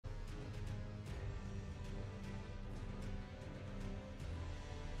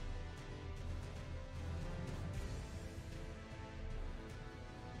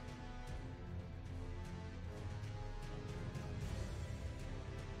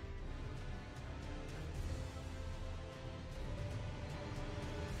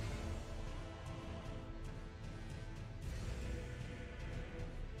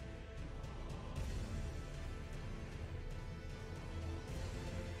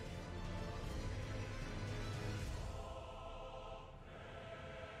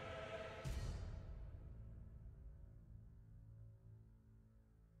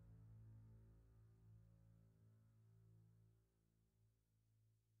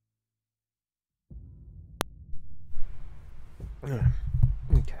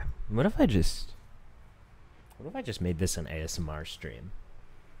Okay. What if I just... What if I just made this an ASMR stream?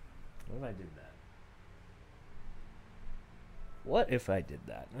 What if I did that? What if I did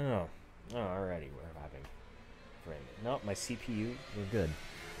that? Oh. Oh, alrighty. We're having... Nope, my CPU. We're good.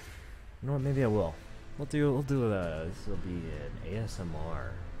 You know what? Maybe I will. We'll do this will be an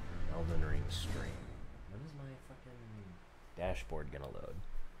ASMR Elden Ring stream. When is my fucking dashboard gonna load?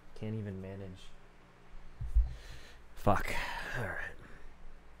 Can't even manage. Fuck. Alright.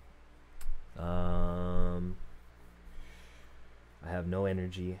 I have no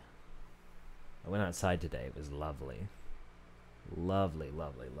energy. I went outside today. It was lovely. Lovely,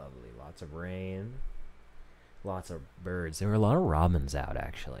 lovely, lovely. Lots of rain. Lots of birds. There were a lot of robins out,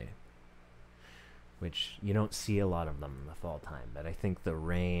 actually. Which, you don't see a lot of them in the fall time. But I think the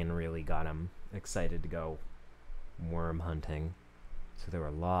rain really got them excited to go worm hunting. So there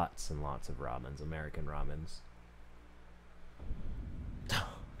were lots and lots of robins. American robins.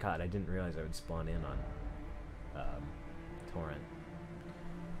 God, I didn't realize I would spawn in on torrent.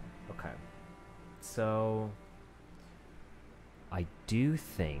 Okay. So I do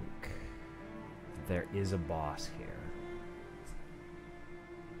think there is a boss here.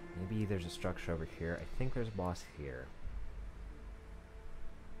 Maybe there's a structure over here. I think there's a boss here.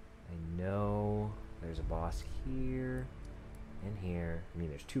 I know there's a boss here and here. I mean,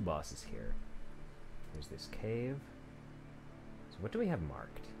 there's two bosses here. There's this cave. So what do we have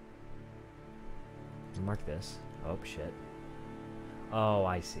marked? Mark this. Oh, shit. Oh,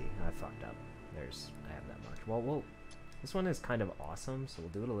 I see. I fucked up. I have that marked. Well, this one is kind of awesome, so we'll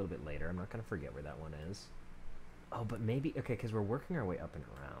do it a little bit later. I'm not going to forget where that one is. Oh, but maybe, okay, because we're working our way up and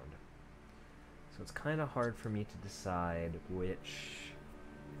around. So it's kind of hard for me to decide which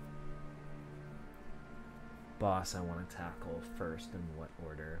boss I want to tackle first and what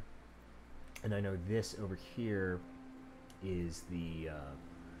order. And I know this over here is the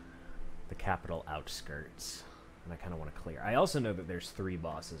capital outskirts, and I kind of want to clear. I also know that there's three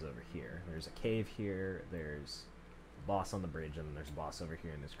bosses over here. There's a cave here, there's a boss on the bridge, and then there's a boss over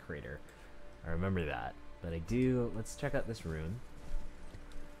here in this crater. I remember that. But I do... Let's check out this rune.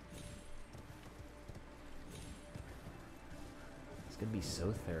 It's gonna be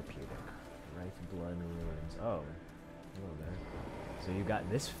so therapeutic. Rife blood runes. Oh. Hello there. So you got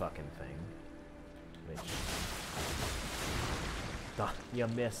this fucking thing. Which... Oh, you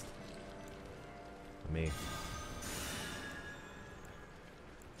missed. Me.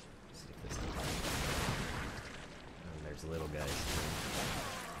 See if this can... Oh, there's little guys.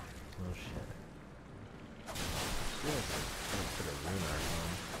 Oh shit. Put a rune art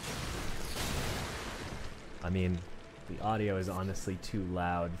on. I mean, the audio is honestly too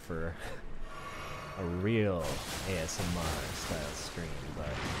loud for a real ASMR style stream,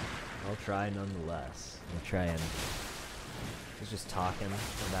 but I'll try nonetheless. I'll try and... I was just talking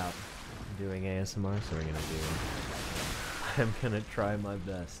about doing ASMR, so we're gonna do... I'm gonna try my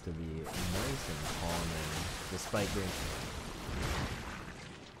best to be nice and calming, despite being...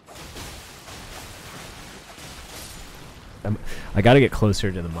 I gotta get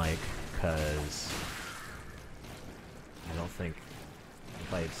closer to the mic, because I don't think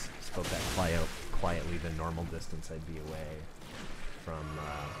if I spoke that quietly the normal distance I'd be away from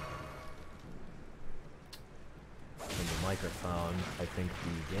the microphone. I think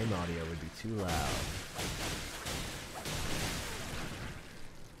the game audio would be too loud.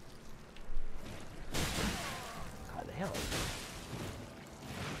 God, the hell.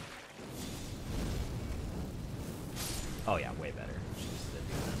 Oh yeah, way better. Just doing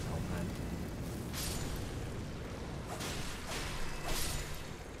that the whole time.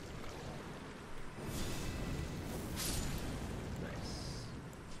 Nice.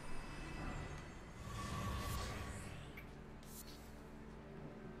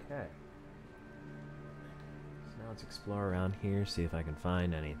 Okay. So now let's explore around here, see if I can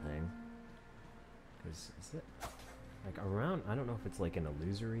find anything. Because is it like around? I don't know if it's like an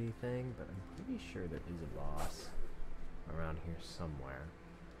illusory thing, but I'm pretty sure there is a boss around here somewhere.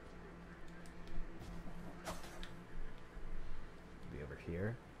 Be over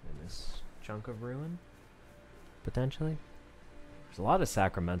here in this chunk of ruin, potentially. There's a lot of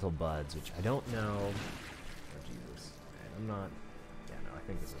sacramental buds, which I don't know. Oh Jesus! I'm not. Yeah, no, I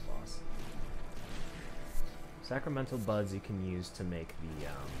think this is a boss. Sacramental buds you can use to make the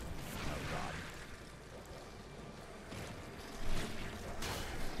oh god.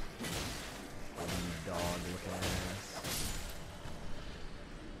 Dog looking ass.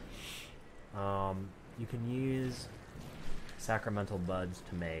 You can use sacramental buds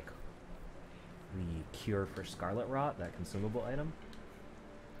to make the cure for scarlet rot, that consumable item.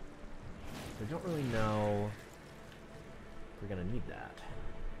 I don't really know we're gonna need that.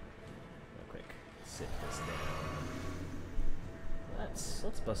 Real quick, sit this down.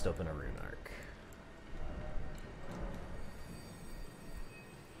 Let's bust open a rune arc.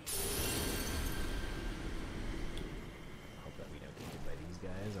 Hope that we don't get hit by these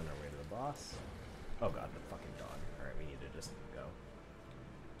guys on our way to the boss. Oh god, the fucking dog. Alright, we need to just go.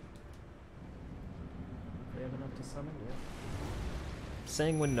 Do we have enough to summon? Yeah.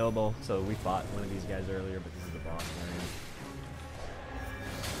 Sanguine Noble. So we fought one of these guys earlier, but this is the boss variant.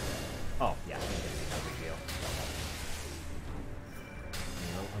 Oh, yeah, no big deal.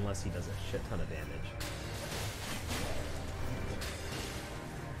 You know, unless he does a shit ton of damage.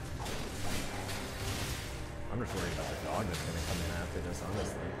 I'm just worried about the dog that's gonna come in after this,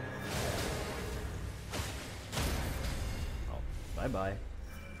 honestly. Oh, bye-bye.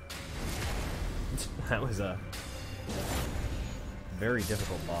 That was a very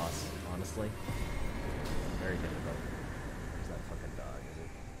difficult boss, honestly. Very difficult. Where's that fucking dog, is it?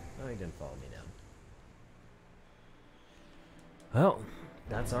 Oh, he didn't follow me down. Well,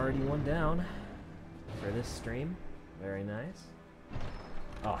 that's already one down for this stream. Very nice.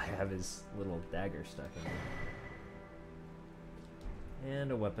 Oh, I have his little dagger stuck in there.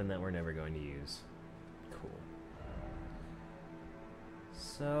 And a weapon that we're never going to use. Cool.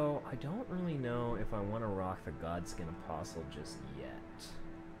 So, I don't really know if I want to rock the Godskin Apostle just yet.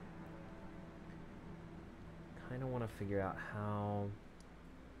 Kind of want to figure out how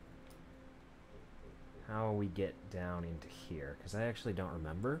we get down into here, because I actually don't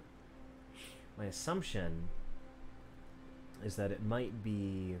remember. My assumption is that it might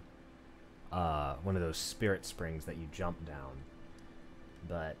be one of those spirit springs that you jump down,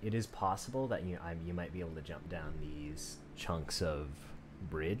 but it is possible that you might be able to jump down these chunks of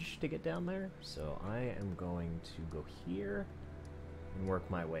bridge to get down there. So I am going to go here and work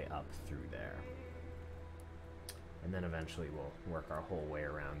my way up through there, and then eventually we'll work our whole way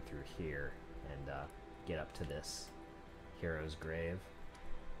around through here and get up to this hero's grave.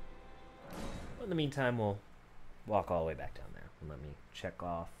 But in the meantime, we'll walk all the way back down there. And let me check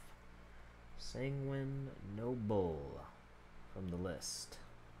off Sanguine Noble from the list.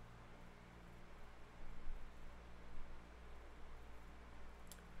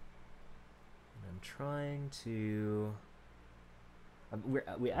 And I'm trying to...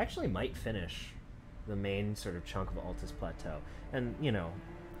 we actually might finish the main sort of chunk of Altus Plateau. And, you know,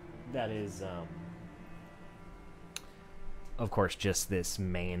 that is... of course, just this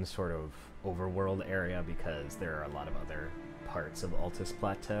main sort of overworld area, because there are a lot of other parts of Altus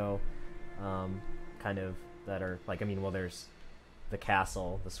Plateau, kind of, that are, like, I mean, well, there's the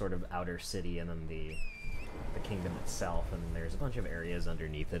castle, the sort of outer city, and then the kingdom itself, and there's a bunch of areas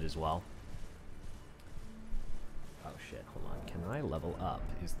underneath it as well. Oh shit, hold on, can I level up,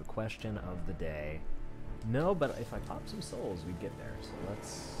 is the question of the day. No, but if I pop some souls, we'd get there, so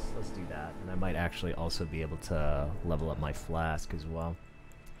let's do that. And I might actually also be able to level up my flask as well.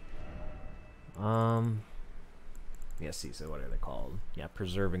 Yeah, see, so what are they called? Yeah,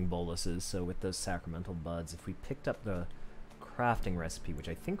 preserving boluses. So with those sacramental buds, if we picked up the crafting recipe, which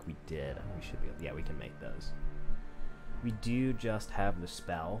I think we did, we should be able, yeah, we can make those. We do just have the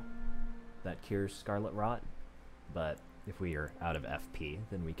spell that cures Scarlet Rot, but if we are out of FP,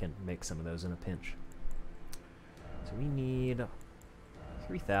 then we can make some of those in a pinch. So we need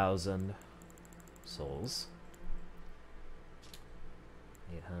 3,000 souls.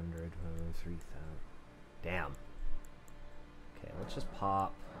 800, 3,000. Damn. Okay, let's just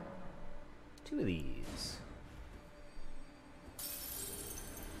pop 2 of these.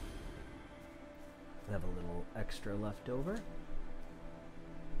 I have a little extra left over.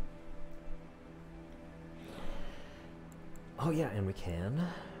 Oh yeah, and we can.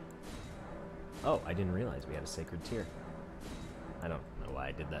 Oh, I didn't realize we had a sacred tier. I don't know why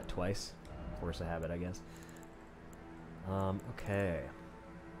I did that twice. Force of habit, I guess. Okay.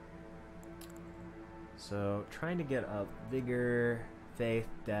 So, trying to get up vigor, faith,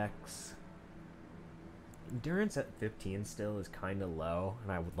 dex. Endurance at 15 still is kind of low,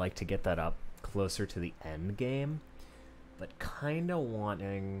 and I would like to get that up closer to the end game. But kind of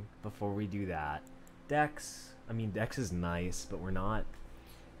wanting, before we do that, dex. I mean, dex is nice, but we're not...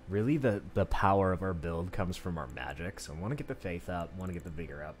 Really, the power of our build comes from our magic, so I want to get the faith up, want to get the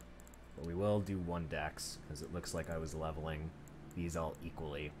vigor up. But we will do 1 dex, because it looks like I was leveling these all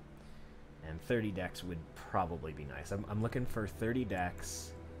equally. And 30 dex would probably be nice. I'm looking for 30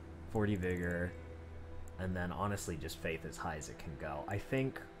 dex, 40 vigor, and then honestly just faith as high as it can go. I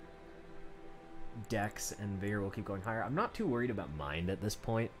think dex and vigor will keep going higher. I'm not too worried about mind at this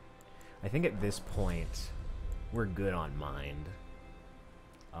point. I think at this point, we're good on mind.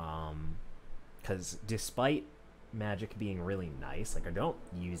 Because despite magic being really nice. Like, I don't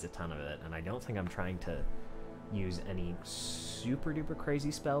use a ton of it, and I don't think I'm trying to use any super duper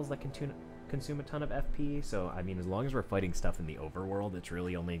crazy spells that can consume a ton of FP. So, I mean, as long as we're fighting stuff in the overworld, it's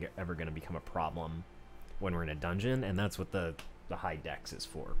really only ever going to become a problem when we're in a dungeon, and that's what the high dex is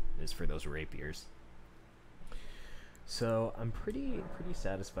for those rapiers. So I'm pretty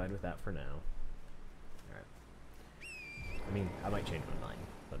satisfied with that for now. Alright. I mean, I might change my mind,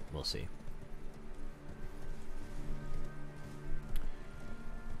 but we'll see.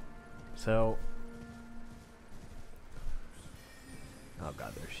 So, oh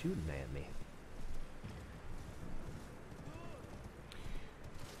god, they're shooting at me.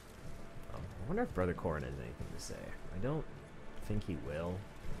 I wonder if Brother Corin has anything to say. I don't think he will.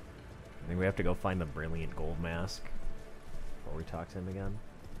 I think we have to go find the brilliant gold mask before we talk to him again.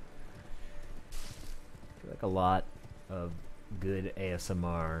 I feel like a lot of good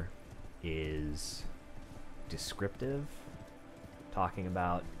ASMR is descriptive, talking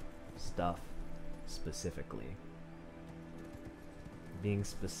about stuff specifically. Being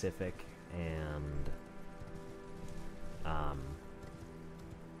specific and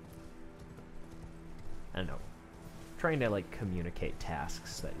I don't know, trying to like communicate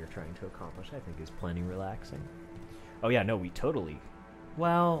tasks that you're trying to accomplish, I think is plenty relaxing. Oh yeah, no, we totally,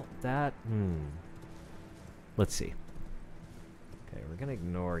 well, that, let's see. Okay, we're gonna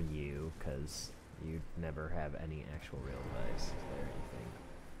ignore you, because you never have any actual real advice. Is there anything?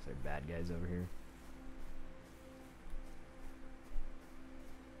 Is there bad guys over here?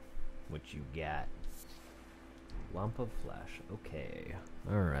 What you got? Lump of flesh. Okay.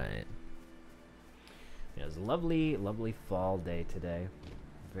 Alright. Yeah, it was a lovely, lovely fall day today.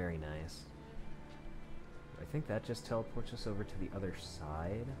 Very nice. I think that just teleports us over to the other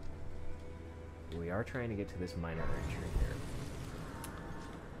side. We are trying to get to this minor archery here.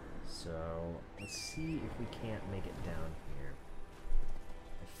 So, let's see if we can't make it down here.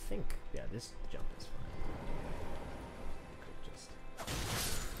 I think, yeah, this jump is fine. Could just...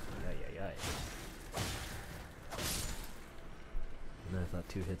 Yay. And I thought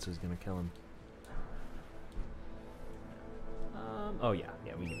 2 hits was gonna kill him. Oh yeah,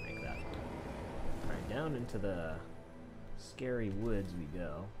 we can make that. Alright, down into the scary woods we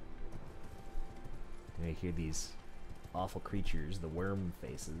go. You hear these awful creatures, the worm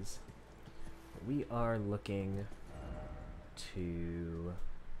faces. We are looking to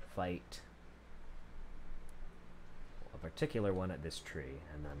fight a particular one at this tree,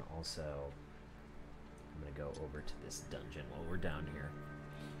 and then also I'm gonna go over to this dungeon while we're down here.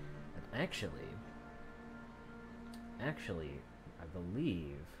 And actually, I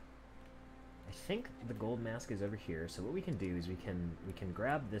believe, I think the gold mask is over here. So what we can do is we can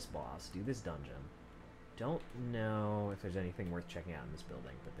grab this boss, do this dungeon. Don't know if there's anything worth checking out in this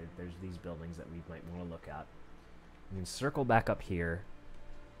building, but there's these buildings that we might want to look at. We can circle back up here,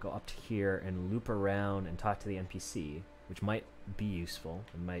 go up to here, and loop around and talk to the NPC, which might be useful.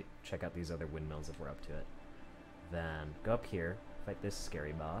 We might check out these other windmills if we're up to it. Then go up here, fight this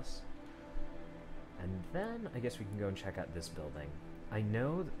scary boss. And then I guess we can go and check out this building. I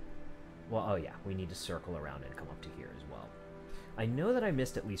know, well, oh yeah, we need to circle around and come up to here as well. I know that I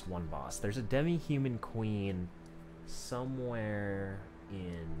missed at least one boss. There's a demi-human queen somewhere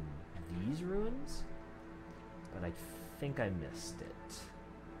in these ruins, but I think I missed it.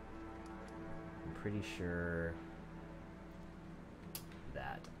 I'm pretty sure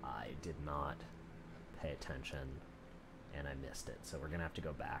that I did not pay attention and I missed it, so we're gonna have to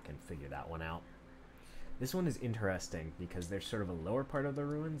go back and figure that one out. This one is interesting because there's sort of a lower part of the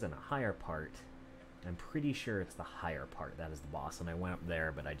ruins and a higher part. I'm pretty sure it's the higher part that is the boss, and I went up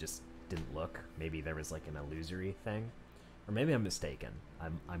there, but I just didn't look. Maybe there was like an illusory thing, or maybe I'm mistaken.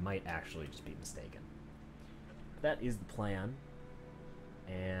 I might actually just be mistaken. But that is the plan,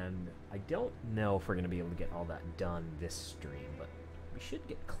 and I don't know if we're going to be able to get all that done this stream, but we should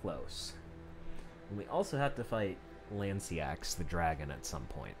get close. And we also have to fight Lanciax, the dragon, at some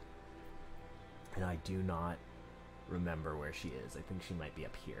point. And I do not remember where she is. I think she might be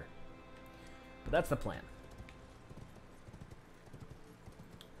up here. But that's the plan.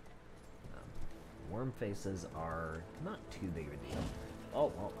 Worm faces are not too big of a deal.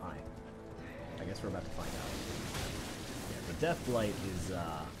 Oh, well, hi. I guess we're about to find out. Yeah, the Death Blight is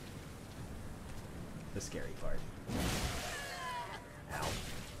the scary part. Ow.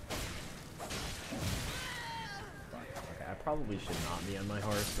 Okay, I probably should not be on my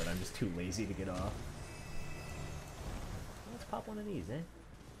horse, but I'm just too lazy to get off. Let's pop one of these, eh?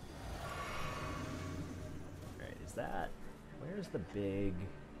 Alright, is that... Where's the big...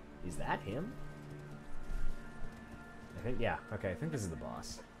 Is that him? I think, yeah. Okay, I think this is the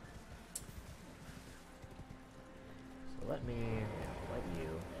boss. Let me, yeah, let you.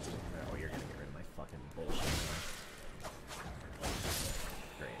 Oh, you're gonna get rid of my fucking bullshit now.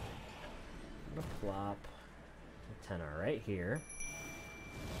 Great. I'm gonna plop a tenor right here.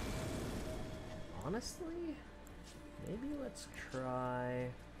 Honestly, maybe let's try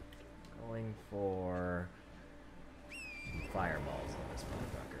going for some fireballs on this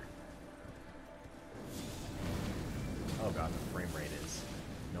motherfucker. Oh god, the frame rate is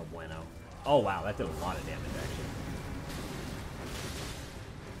no bueno. Oh wow, that did a lot of damage actually.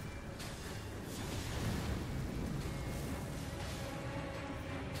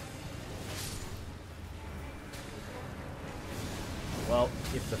 Well,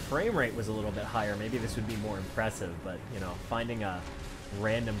 if the frame rate was a little bit higher, maybe this would be more impressive, but, you know, finding a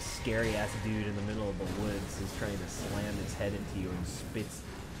random scary-ass dude in the middle of the woods who's trying to slam his head into you and spits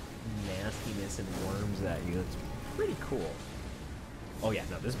nastiness and worms at you, it's pretty cool. Oh yeah,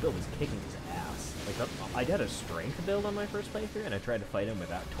 no, this build is kicking his ass. Like, I did a strength build on my first playthrough, and I tried to fight him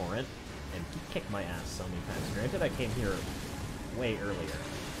without Torrent, and he kicked my ass so many times. Granted, I came here way earlier.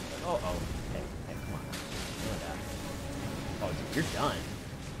 But, oh, hey, come on. None of that. Oh, dude, you're done.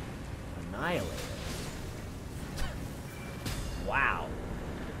 Annihilated. Wow.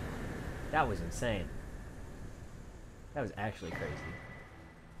 That was insane. That was actually crazy.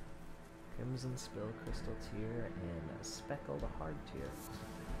 Crimson Spill Crystal Tear and a Speckled Hard Tear.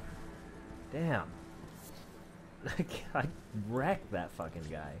 Damn. I wrecked that fucking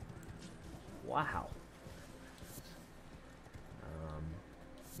guy. Wow.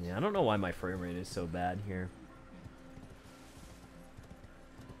 Yeah, I don't know why my frame rate is so bad here.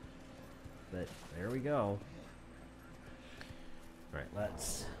 But there we go. Alright,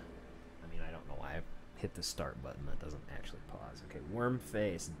 let's... I mean, I don't know why I hit the start button. That doesn't actually pause. Okay,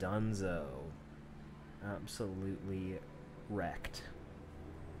 Wormface, Dunzo. Absolutely wrecked.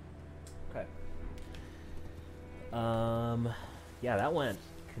 Okay. Yeah, that went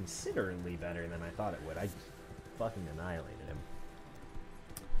considerably better than I thought it would. I fucking annihilated him.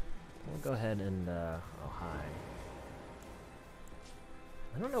 We'll go ahead and, oh, hi.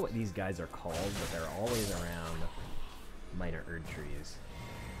 I don't know what these guys are called, but they're always around minor Erd trees.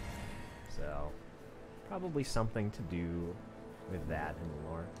 So, probably something to do with that in the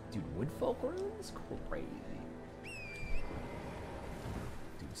lore. Dude, Woodfolk runes? Crazy.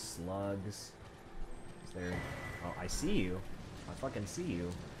 Dude, slugs. Is there... Oh, I see you. I fucking see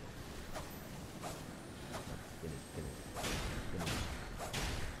you. Give me.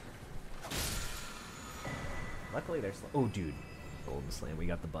 Luckily there's... Oh, dude. Golden Slam. We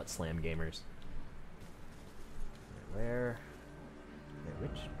got the butt slam gamers. Where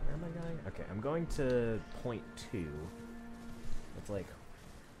am I going? Okay, I'm going to point 2. Let's like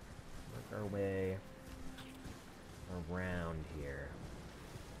work our way around here.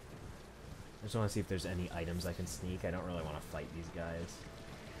 I just want to see if there's any items I can sneak. I don't really want to fight these guys.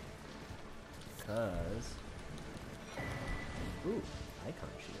 Because... Ooh, Icon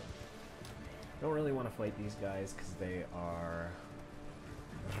Shield. Don't really want to fight these guys because they are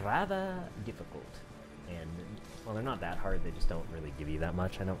rather difficult. And, well, they're not that hard, they just don't really give you that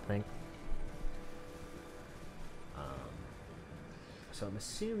much, I don't think. So I'm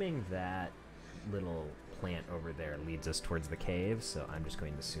assuming that little plant over there leads us towards the cave, so I'm just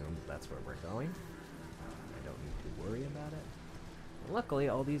going to assume that that's where we're going. I don't need to worry about it. Luckily,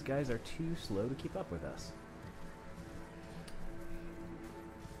 all these guys are too slow to keep up with us.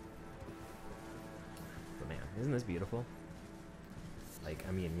 But man, isn't this beautiful? Like,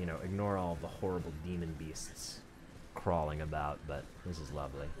 I mean, you know, ignore all the horrible demon beasts crawling about, but this is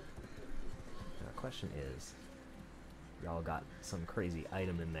lovely. Now, the question is, y'all got some crazy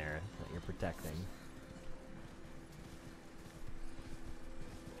item in there that you're protecting.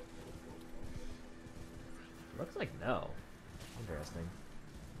 Looks like no. Interesting.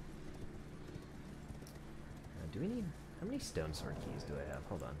 Do we need... How many stone sword keys do I have?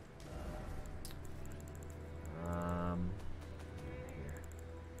 Hold on. Here.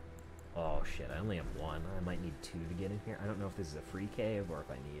 Oh shit, I only have 1. I might need 2 to get in here. I don't know if this is a free cave or if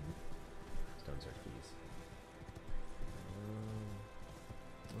I need stone sword keys.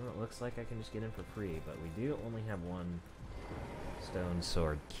 Well, it looks like I can just get in for free, but we do only have 1 stone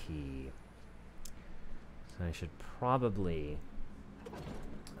sword key. So I should probably...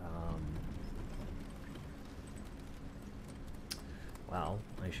 well,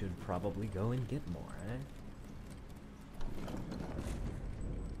 I should probably go and get more, eh?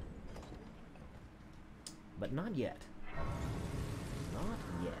 But not yet. Not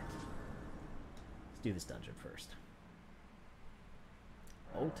yet. Let's do this dungeon first.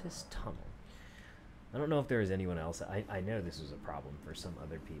 Altus Tunnel. I don't know if there is anyone else. I know this was a problem for some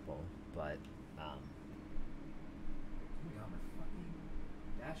other people, but my god, my fucking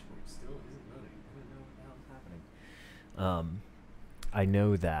dashboard still isn't loading. I don't know what the hell is happening. I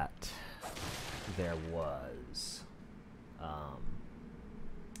know that there was a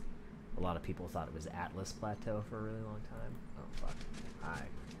lot of people thought it was Atlas Plateau for a really long time. Oh fuck. Hi.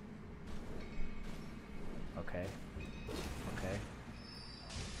 Okay. Okay.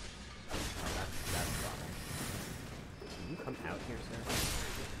 Oh, that's fine. Can you come out here, sir?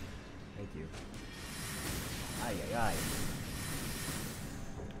 Thank you. Ay, ay, ay.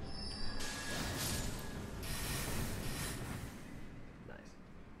 Nice.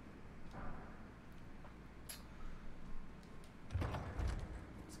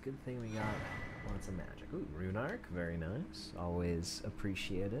 It's a good thing we got lots of magic. Ooh, Rune Arc, very nice. Always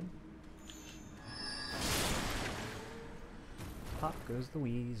appreciated. Pop goes the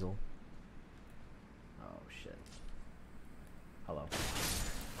weasel. Oh shit. Hello.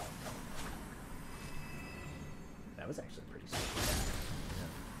 That was actually pretty sweet attack. Yeah.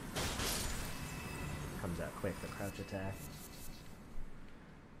 Comes out quick, the crouch attack.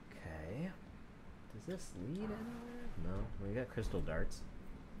 Okay. Does this lead anywhere? No. We got crystal darts.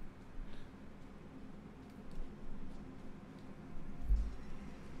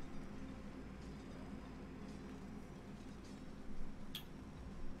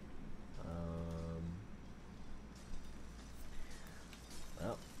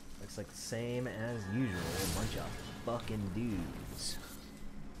 Well, looks like the same as usual. A bunch of fucking dudes.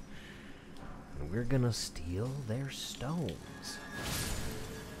 And we're gonna steal their stones.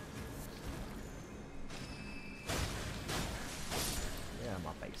 Yeah,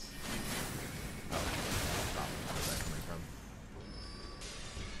 my face. Oh, where's that coming from?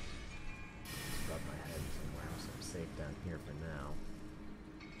 Above my head somewhere, so I'm safe down here for now.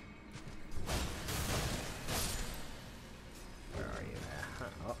 Where are you?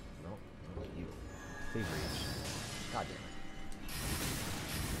 Oh, no, no, you. Please reach. God damn it.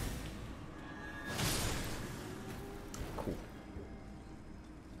 Cool.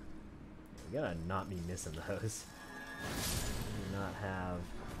 We gotta not be missing those. Do not have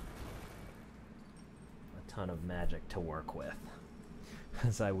a ton of magic to work with.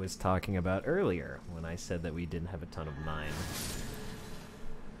 As I was talking about earlier when I said that we didn't have a ton of mine.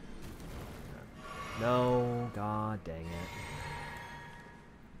 No, god dang it.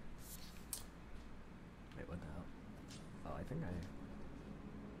 Wait, what the hell? Oh, I think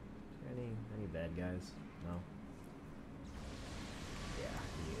any bad guys? No? Yeah,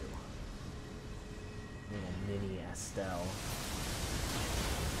 you. Little mini Estelle.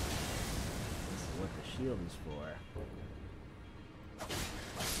 This is what the shield is for.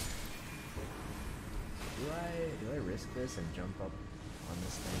 Do I risk this and jump up on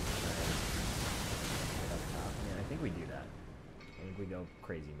this thing and try and get up top? Yeah, I think we do that. I think we go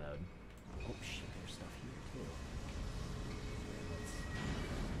crazy mode. Oh shit, there's stuff here too.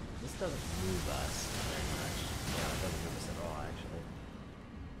 This doesn't move us very much. Yeah, it doesn't move us at all, actually.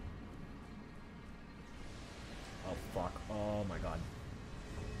 Oh fuck. Oh my god.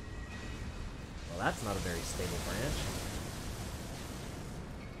 Well, that's not a very stable branch.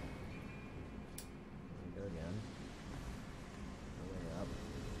 There we go again. Go way up.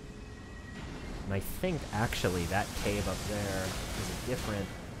 And I think, actually, that cave up there is a different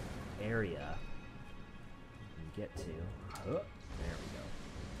area you can get to. Oh, there we go.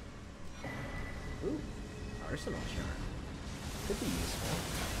 Ooh, arsenal charm. Could be useful.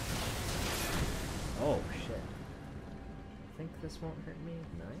 Oh, shit. I think this won't hurt me.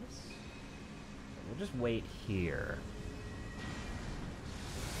 Nice. We'll just wait here.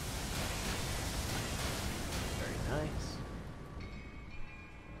 Very nice.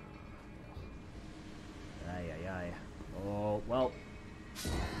 Ay, ay, ay. Oh, well.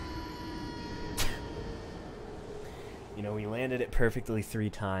 You know, we landed it perfectly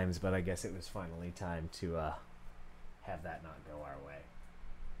 3 times, but I guess it was finally time to have that not go our way.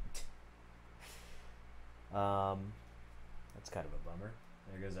 That's kind of a bummer.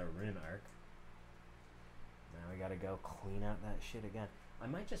 There goes our rune arc. Now we gotta go clean out that shit again. I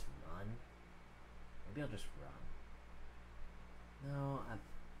might just run. Maybe I'll just run. No,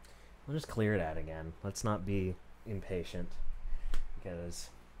 I'll just clear it out again. Let's not be impatient, because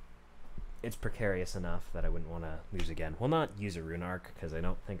it's precarious enough that I wouldn't want to lose again. We'll not use a rune arc, because I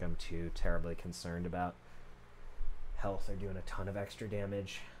don't think I'm too terribly concerned about health or doing a ton of extra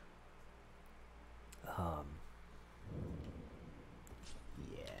damage.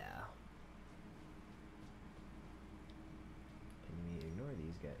 Yeah. Can we ignore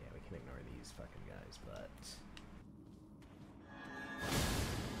these guys? Yeah, we can ignore these fucking guys, but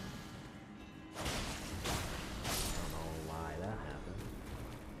I don't know why that happened.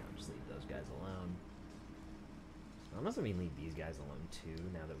 Yeah, I'll just leave those guys alone. Unless we leave these guys alone too,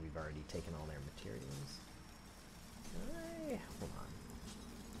 now that we've already taken all their materials. Hold on.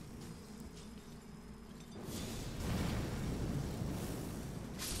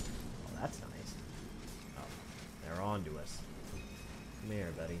 Oh, that's nice. Oh, they're on to us. Come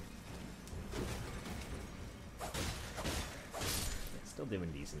here, buddy. Yeah, still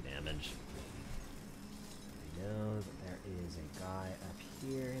doing decent damage. I know that there is a guy up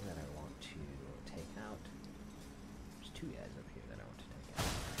here that I want to take out. There's two guys up here that I want to take out.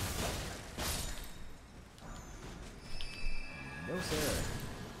 No, sir.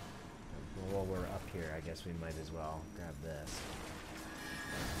 Well, while we're up here, I guess we might as well grab this.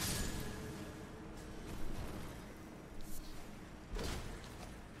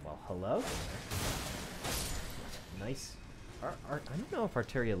 Well, hello? Nice. I don't know if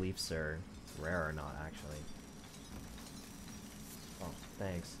Arteria Leafs are rare or not, actually. Oh,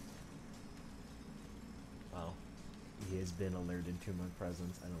 thanks. Well, he has been alerted to my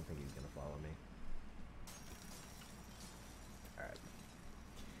presence. I don't think he's gonna follow me. Alright.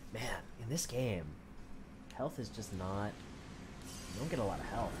 Man, in this game, health is just not... You don't get a lot of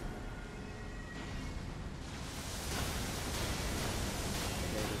health.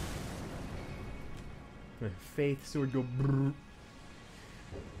 Faith sword go brrr.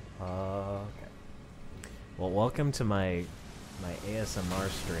 Okay. Well, welcome to my ASMR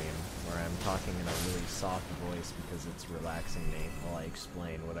stream, where I'm talking in a really soft voice because it's relaxing me while I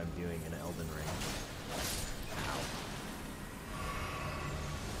explain what I'm doing in Elden Ring. Ow.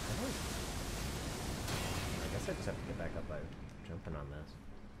 I guess I just have to get back up by jumping on this.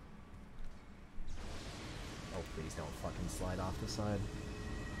 Oh, please don't fucking slide off the side.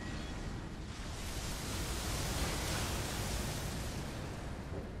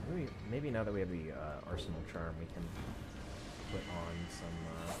 Maybe now that we have the Arsenal Charm, we can put on some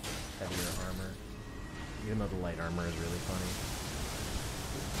heavier armor. Even though the light armor is really funny.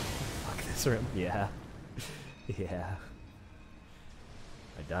 Fuck this room. Yeah. Yeah.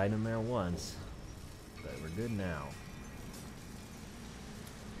 I died in there once, but we're good now.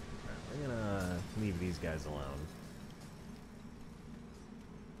 Alright, we're gonna leave these guys alone.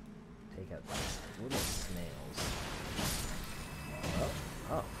 Take out these little snails.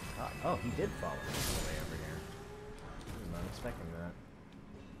 Oh, God. Oh, he did follow me all the way over here. I was not expecting that.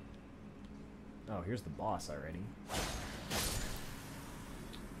 Oh, here's the boss already.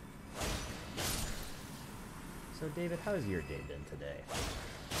 So, David, how's your day been today?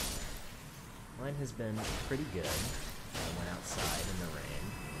 Mine has been pretty good. I went outside in the rain.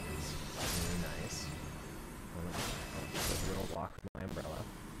 It was really nice. I'll take a little walk with my umbrella.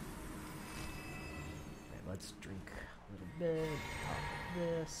 Okay, let's drink a little bit. Pop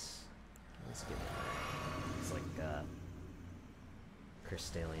this. Let's get it's like a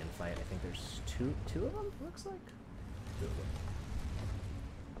Crystallian fight. I think there's two of them, looks like. Two of them.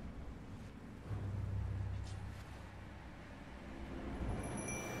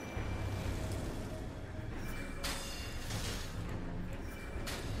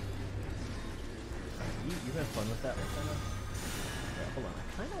 You have fun with that, McKenna? Yeah, hold on, I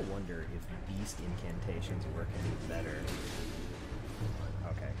kind of wonder if beast incantations work any better.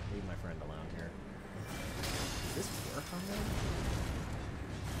 Okay, leave my friend alone here. Does this work on them?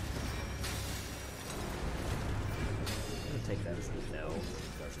 I'm gonna take that as a no.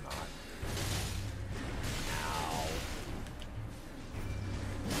 It does not. Ow.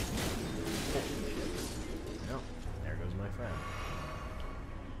 No, there goes my friend.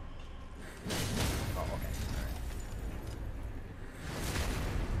 Oh, okay, alright.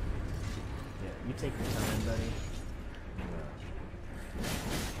 Yeah, you take your time, buddy.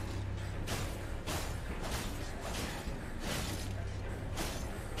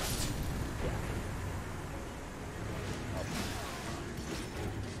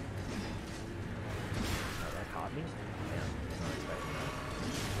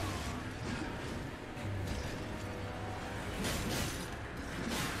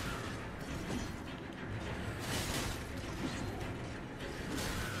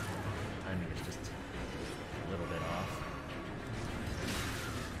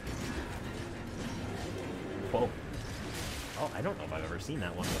 Whoa. Oh, I don't know if I've ever seen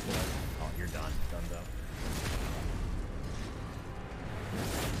that one before. Oh, you're done. Done, though.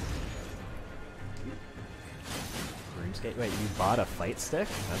 RuneScape? Wait, you bought a fight stick?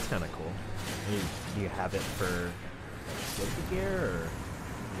 That's kind of cool. Do you have it for Guilty Gear, or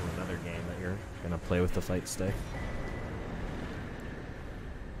another game that you're gonna play with the fight stick?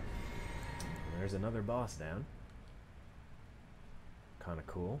 There's another boss down. Kind of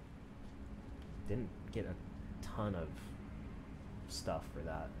cool. Didn't get a ton of stuff for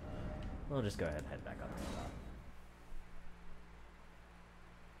that. We'll just go ahead and head back up to the top.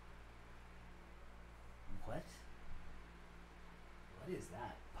 What is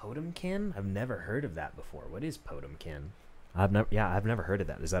that? Potemkin? I've never heard of that before. What is Potemkin? I've never heard of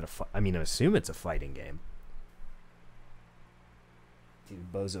that. Is that I mean, I assume it's a fighting game.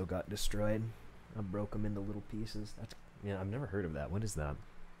 Dude, Bozo got destroyed. I broke him into little pieces. Yeah, I've never heard of that. What is that?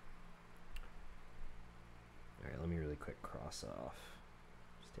 Alright, let me really quick cross off.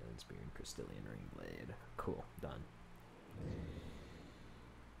 Stallion Spear and Crystallian Ring Blade. Cool, done.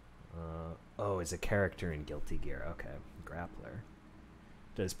 Oh, it's a character in Guilty Gear. Okay, Grappler.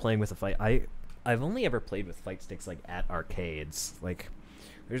 Does playing with a fight... I've only ever played with fight sticks like at arcades. Like,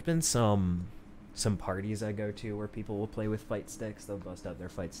 there's been some parties I go to where people will play with fight sticks. They'll bust out their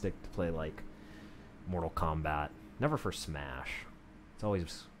fight stick to play like Mortal Kombat. Never for Smash. It's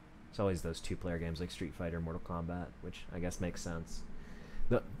always those two-player games like Street Fighter, Mortal Kombat, which I guess makes sense.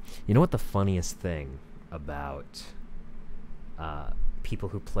 You know what the funniest thing about people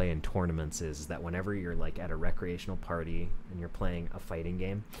who play in tournaments is that whenever you're like at a recreational party and you're playing a fighting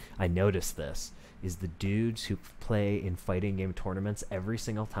game, I noticed this, is the dudes who play in fighting game tournaments, every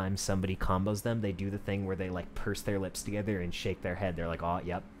single time somebody combos them, they do the thing where they like purse their lips together and shake their head. They're like, oh,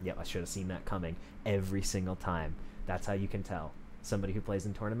 yep, I should have seen that coming. Every single time. That's how you can tell. Somebody who plays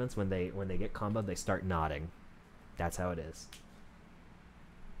in tournaments, when they get comboed, they start nodding. That's how it is.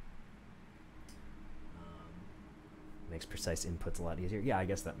 Makes precise inputs a lot easier. Yeah, I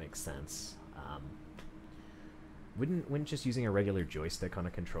guess that makes sense. Wouldn't just using a regular joystick on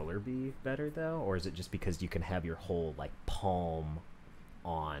a controller be better though, or is it just because you can have your whole like palm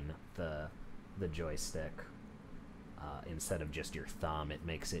on the joystick instead of just your thumb? It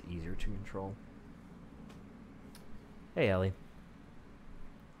makes it easier to control. Hey, Ellie.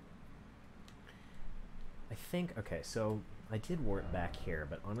 I think, okay, so I did warp back here,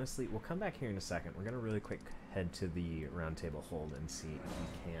 but honestly, we'll come back here in a second. We're going to really quick head to the round table hold and see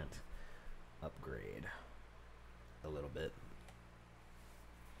if we can't upgrade a little bit.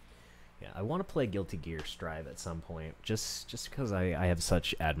 Yeah, I want to play Guilty Gear Strive at some point, just because I have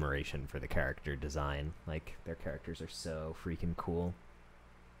such admiration for the character design. Like, their characters are so freaking cool.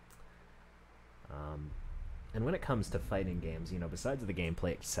 And when it comes to fighting games, you know, besides the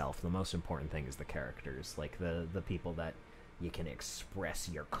gameplay itself, the most important thing is the characters, like the people that you can express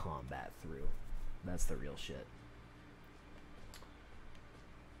your combat through. That's the real shit.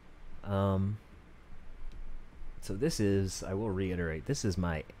 So this is, I will reiterate, this is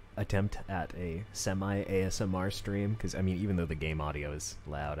my attempt at a semi-ASMR stream, because, I mean, even though the game audio is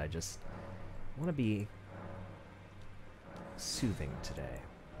loud, I just want to be soothing today.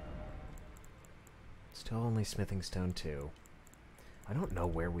 Still only Smithing Stone 2. I don't know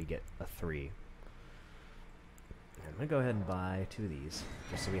where we get a 3. I'm going to go ahead and buy 2 of these,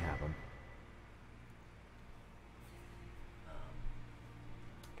 just so we have them.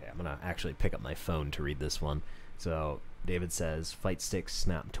 Okay, I'm going to actually pick up my phone to read this one. So, David says, fight sticks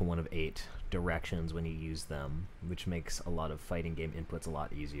snap to one of 8 directions when you use them, which makes a lot of fighting game inputs a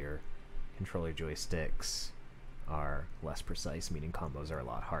lot easier. Controller joysticks are less precise, meaning combos are a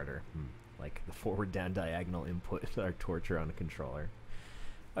lot harder. Like the forward, down, diagonal input are torture on a controller.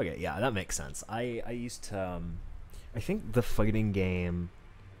 Okay, yeah, that makes sense. I used to, I think the fighting game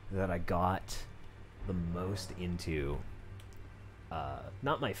that I got the most into,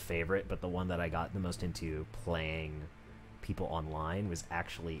 not my favorite, but the one that I got the most into playing people online was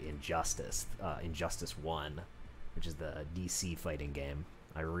actually Injustice, Injustice 1, which is the DC fighting game.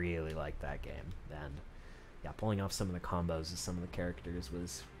 I really liked that game, and yeah, pulling off some of the combos of some of the characters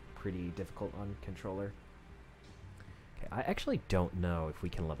was pretty difficult on controller. Okay, I actually don't know if we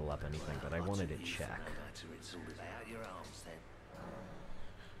can level up anything, but I wanted to check.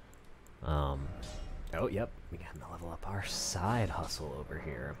 Oh, yep, we got to level up our side hustle over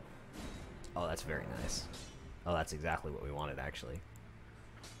here. Oh, that's very nice. Oh, that's exactly what we wanted, actually.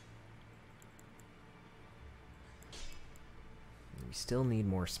 We still need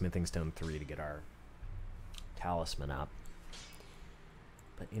more Smithing Stone 3 to get our talisman up.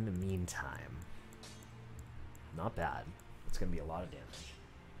 But in the meantime, not bad. It's going to be a lot of damage.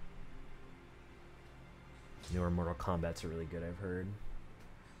 Newer Mortal Kombat's are really good, I've heard.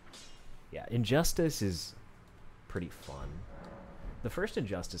 Yeah, Injustice is pretty fun. The first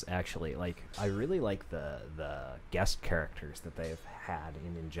Injustice, actually, like, I really like the guest characters that they've had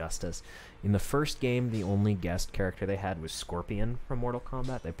in Injustice. In the first game, the only guest character they had was Scorpion from Mortal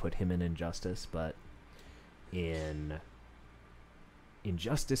Kombat. They put him in Injustice, but in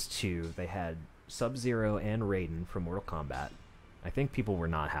Injustice 2, they had Sub-Zero and Raiden from Mortal Kombat. I think people were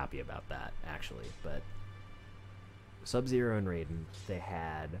not happy about that, actually, but Sub-Zero and Raiden, they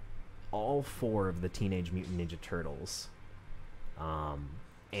had all 4 of the Teenage Mutant Ninja Turtles,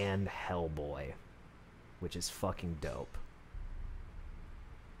 and Hellboy, which is fucking dope.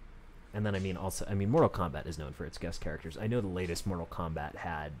 And then, I mean, also, I mean, Mortal Kombat is known for its guest characters. I know the latest Mortal Kombat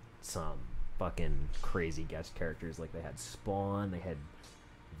had some fucking crazy guest characters. Like, they had Spawn, they had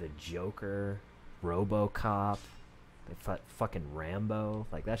the Joker, RoboCop, they fucking Rambo.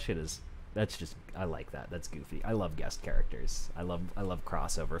 Like, that shit is, that's just, I like that. That's goofy. I love guest characters. I love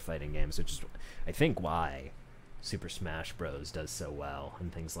crossover fighting games, which is, I think, why Super Smash Bros. Does so well.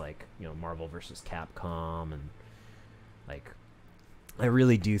 And things like, you know, Marvel vs. Capcom, and, like, I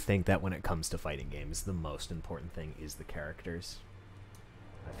really do think that when it comes to fighting games, the most important thing is the characters.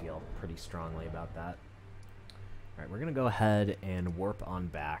 I feel pretty strongly about that. Alright, we're going to go ahead and warp on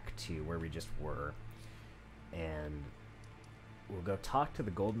back to where we just were. And we'll go talk to the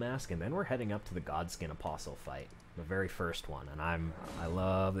Gold Mask, and then we're heading up to the Godskin Apostle fight. The very first one. And I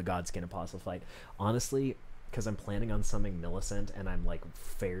love the Godskin Apostle fight. Honestly, because I'm planning on summoning Millicent, and I'm, like,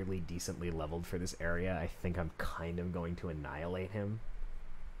 fairly decently leveled for this area, I think I'm kind of going to annihilate him,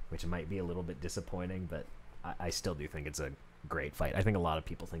 which might be a little bit disappointing, but I still do think it's a great fight. I think a lot of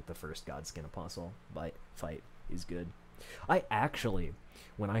people think the first Godskin Apostle fight is good. I actually,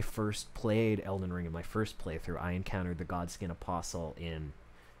 when I first played Elden Ring in my first playthrough, I encountered the Godskin Apostle in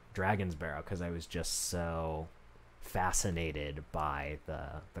Dragon's Barrow, because I was just so fascinated by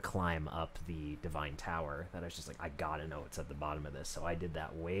the climb up the Divine Tower that I was just like, I gotta know what's at the bottom of this. So I did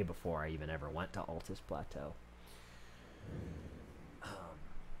that way before I even ever went to Altus Plateau.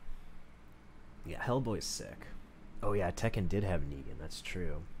 Yeah, Hellboy's sick. Oh yeah, Tekken did have Negan, that's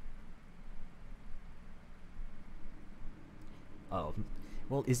true. Oh,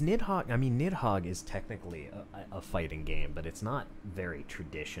 well, is Nidhogg... I mean, Nidhogg is technically a fighting game, but it's not very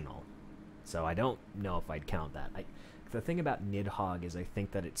traditional. So I don't know if I'd count that. The thing about Nidhogg is I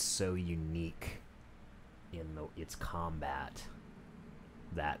think that it's so unique in its combat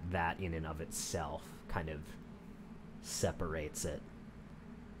that in and of itself kind of separates it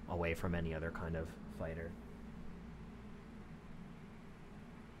away from any other kind of fighter.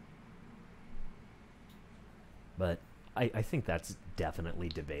 But I think that's definitely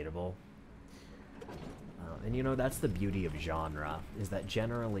debatable. And you know, that's the beauty of genre, is that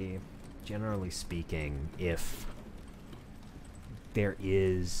generally speaking, if there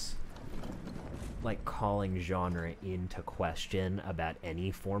is, like, calling genre into question about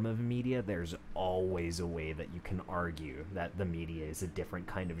any form of media, there's always a way that you can argue that the media is a different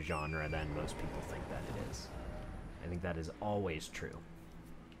kind of genre than most people think that it is. I think that is always true. Okay,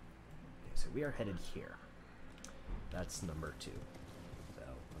 so we are headed here. That's number 2. So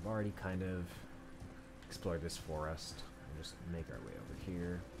I've already kind of explored this forest. We'll just make our way over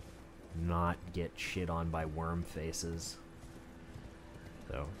here. Not get shit on by worm faces.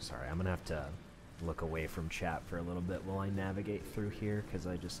 So, sorry, I'm gonna have to look away from chat for a little bit while I navigate through here, because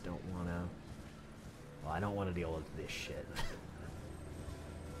I just don't want to... Well, I don't want to deal with this shit.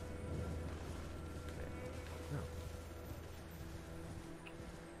 Okay. Oh.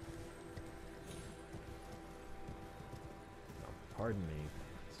 Oh, pardon me.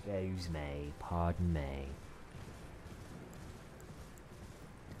 Excuse me. Pardon me.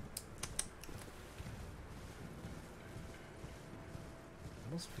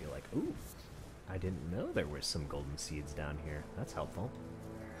 I almost feel like, ooh, I didn't know there were some golden seeds down here. That's helpful.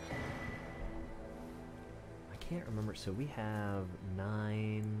 I can't remember. So we have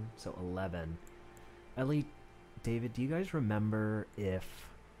 9, so 11. Ellie, David, do you guys remember if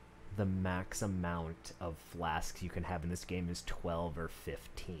the max amount of flasks you can have in this game is 12 or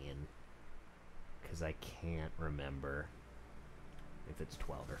 15? Because I can't remember if it's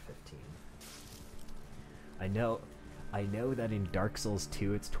 12 or 15. I know that in Dark Souls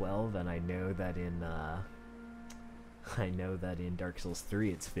 2 it's 12, and I know that in Dark Souls 3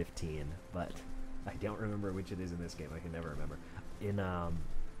 it's 15, but I don't remember which it is in this game. I can never remember. In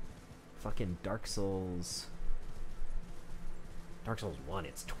fucking Dark Souls 1,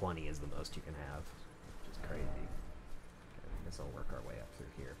 it's 20 is the most you can have, which is crazy. Okay, I guess I'll work our way up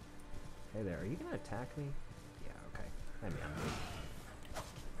through here. Hey there, are you gonna attack me? Yeah, okay. Hi, man.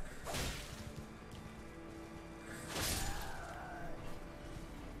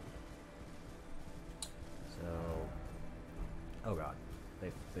 Oh god,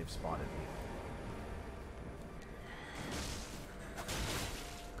 they've spotted me.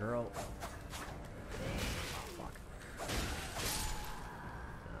 Girl. Oh fuck.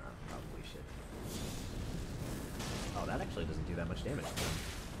 Probably should. Oh, that actually doesn't do that much damage to them.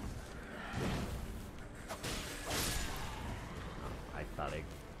 Oh, I thought I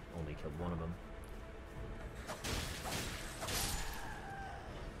only killed one of them.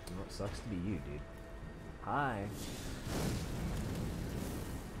 Well, it sucks to be you, dude. Hi.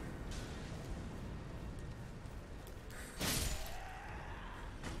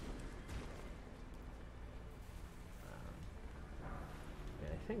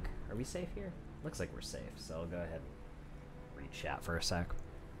 Are we safe here? Looks like we're safe, so I'll go ahead and read chat for a sec.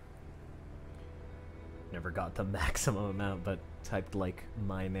 Never got the maximum amount, but typed like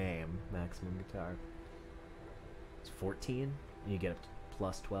my name, MaximumGuitar. It's 14, and you get up to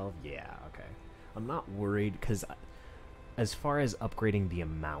plus 12? Yeah, okay. I'm not worried, because as far as upgrading the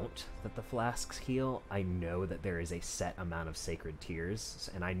amount that the flasks heal, I know that there is a set amount of sacred tears,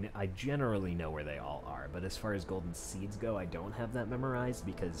 and I generally know where they all are, but as far as golden seeds go, I don't have that memorized,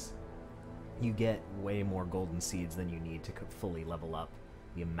 because you get way more golden seeds than you need to fully level up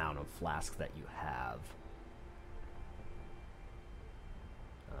the amount of flasks that you have.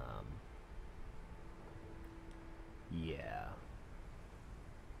 Yeah.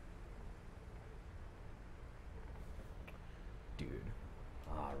 Dude.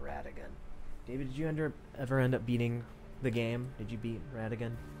 Ah, Radigan. David, did you ever end up beating the game? Did you beat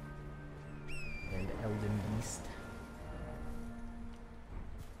Radigan? And Elden Beast?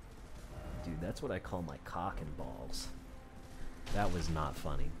 Dude, that's what I call my cock and balls. That was not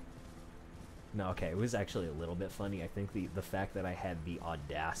funny. No, okay, it was actually a little bit funny. I think the fact that I had the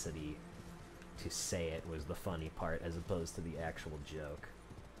audacity to say it was the funny part, as opposed to the actual joke.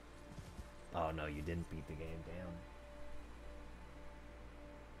 Oh no, you didn't beat the game, damn.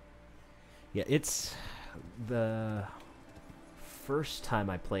 Yeah, it's the first time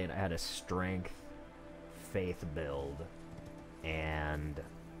I played, I had a strength faith build, and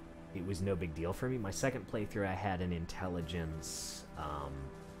it was no big deal for me. My second playthrough, I had an intelligence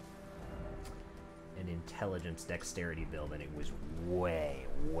dexterity build, and it was way,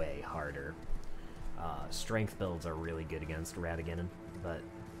 way harder. Strength builds are really good against Radigan, but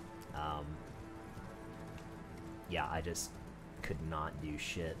yeah, I just could not do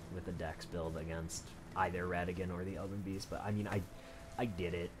shit with a dex build against either Radigan or the Elden Beast. But I mean, I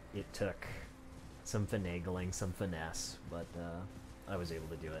did it. It took some finagling, some finesse, but I was able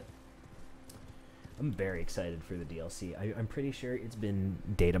to do it. I'm very excited for the DLC. I'm pretty sure it's been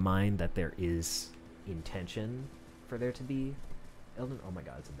data mined that there is intention for there to be Elden. Oh my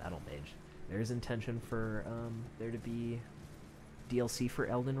god, it's a battle mage. There is intention for there to be DLC for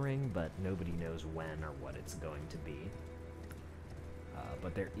Elden Ring, but nobody knows when or what it's going to be.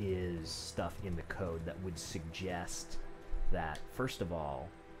 But there is stuff in the code that would suggest that, first of all,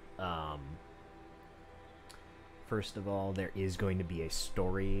 there is going to be a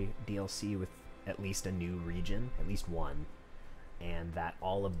story DLC with at least a new region, at least one, and that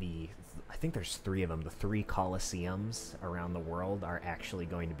all of the, I think there's 3 of them, the 3 Colosseums around the world are actually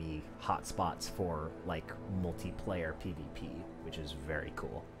going to be hotspots for, like, multiplayer PvP, which is very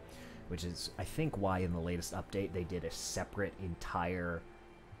cool. Which is, I think, why in the latest update they did a separate entire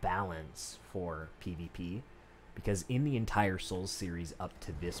balance for PvP, because in the entire Souls series up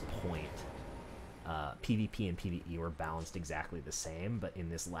to this point, PvP and PvE were balanced exactly the same, but in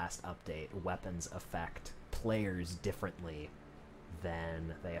this last update, weapons affect players differently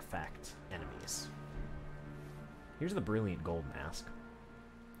than they affect enemies. Here's the brilliant gold mask.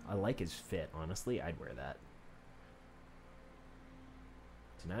 I like his fit, honestly. I'd wear that.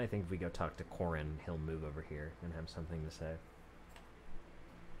 So now I think if we go talk to Corin, he'll move over here and have something to say.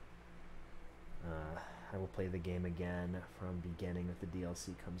 I will play the game again from beginning if the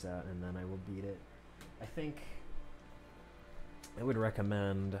DLC comes out, and then I will beat it. I think I would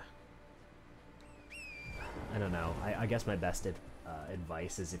recommend, I don't know, I guess my best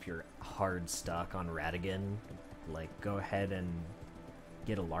advice is if you're hard stuck on Radigan, like, go ahead and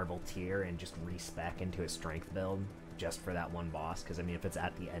get a larval tier and just respec into a strength build just for that one boss, because I mean, if it's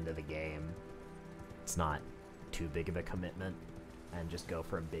at the end of the game, it's not too big of a commitment, and just go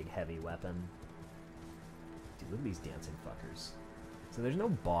for a big heavy weapon. Dude, look at these dancing fuckers. So there's no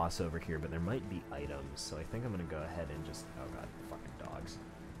boss over here, but there might be items, so I think I'm gonna go ahead and just, oh god, fucking dogs.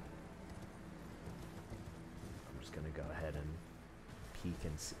 I'm just gonna go ahead and peek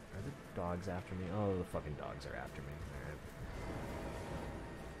and see. Are the dogs after me? Oh, the fucking dogs are after me. Alright.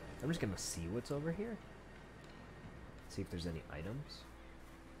 I'm just gonna see what's over here. See if there's any items.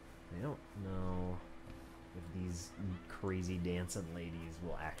 I don't know if these crazy dancing ladies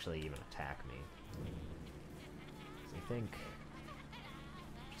will actually even attack me. So I think...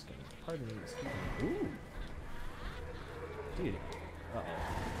 Just gonna... Pardon me, excuse me. Ooh! Dude. Uh-oh.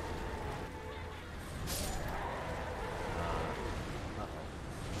 Uh-oh.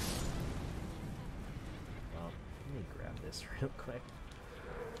 Well, let me grab this real quick.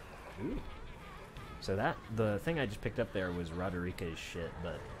 Ooh. So that, the thing I just picked up there was Roderica's shit,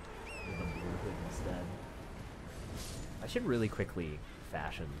 but with a blue hood instead. I should really quickly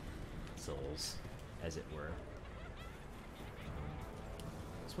fashion Souls, as it were.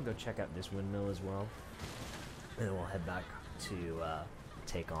 Let's go check out this windmill as well, and then we'll head back to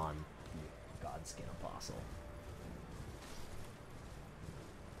take on the Godskin Apostle.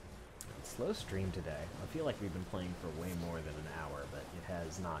 Slow stream today. I feel like we've been playing for way more than an hour, but it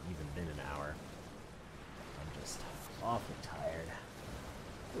has not even been an hour. I'm just awfully tired.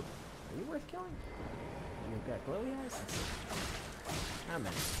 Ooh, are you worth killing? You've got glowy eyes? How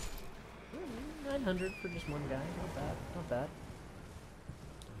many? 900 for just one guy. Not bad. Not bad.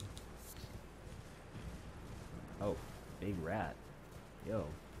 Oh, big rat. Yo.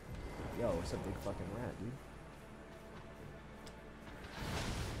 Yo, what's a big fucking rat, dude?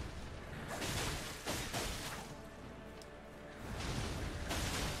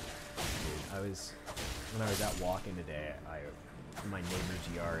 When I was out walking today, in my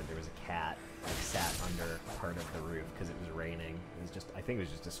neighbor's yard, there was a cat like sat under part of the roof because it was raining. It was just, I think it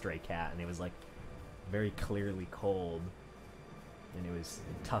was just a stray cat, and it was like very clearly cold, and it was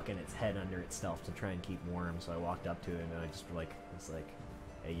tucking its head under itself to try and keep warm. So I walked up to it and I just like was like,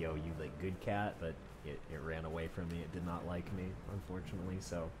 "Hey, yo, you like good cat?" But it ran away from me. It did not like me, unfortunately.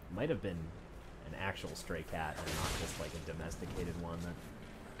 So it might have been an actual stray cat and not just like a domesticated one that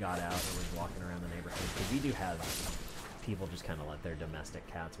got out and was walking around the neighborhood, because we do have people just kind of let their domestic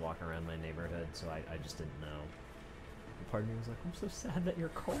cats walk around my neighborhood, so I just didn't know. And part of me was like, I'm so sad that you're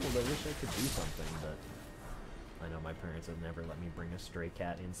cold, I wish I could do something, but I know my parents would never let me bring a stray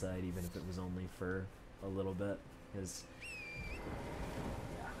cat inside, even if it was only for a little bit, because,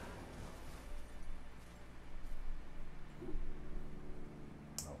 yeah.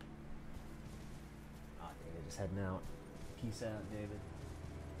 Oh. Ah, David just heading out. Peace out, David.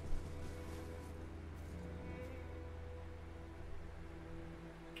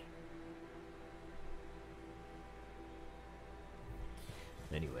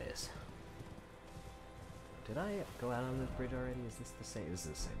 Anyways, did I go out on this bridge already? Is this the same? This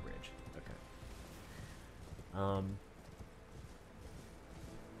is the same bridge. Okay.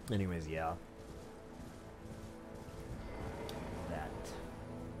 Anyways, yeah. That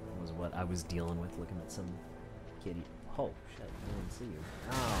was what I was dealing with, looking at some kitty. Oh shit! I didn't see you.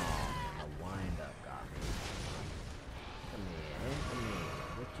 Oh, the wind-up got me. Come here, come here.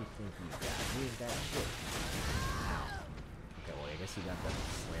 What you think you got? Here's that shit. Ow. Okay, well, I guess you got the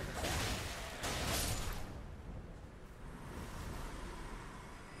slam attack.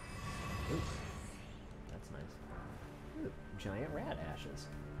 Ooh, that's nice. Ooh, giant rat ashes.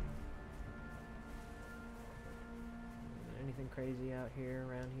 Anything crazy out here,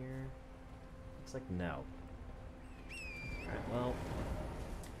 around here? Looks like no. Alright, well,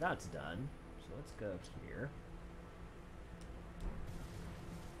 that's done. So let's go here.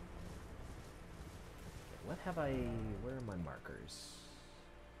 What have I... Where are my markers?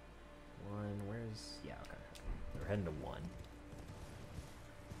 One, where's... Yeah, okay. We're heading to one.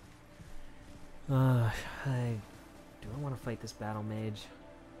 Do I want to fight this battle mage?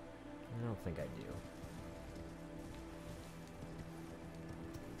 I don't think I do.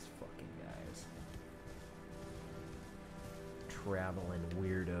 These fucking guys. Traveling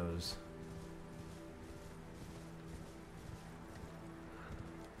weirdos.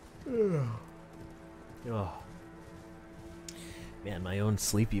 Oh. Man, my own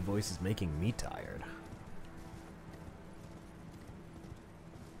sleepy voice is making me tired.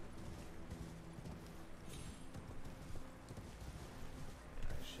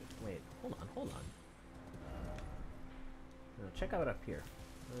 Wait, hold on, hold on. No, check out up here.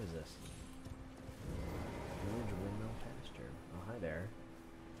 What is this? Village windmill pasture. Oh, hi there.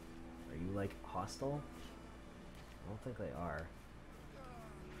 Are you, like, hostile? I don't think they are.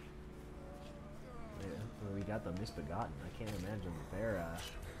 Yeah, well, we got the misbegotten. I can't imagine that they're,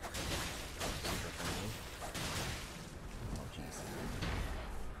 super friendly. Oh, jeez.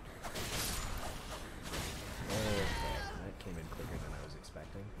 Okay, that came in quicker than I was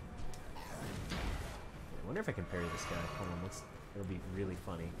expecting. I wonder if I can parry this guy. Hold on, it'll be really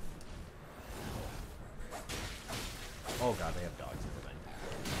funny. Oh god, they have dogs. Never mind.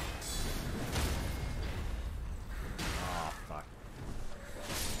 Oh, fuck.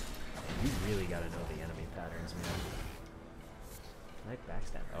 You really gotta know the enemy patterns, man. Can I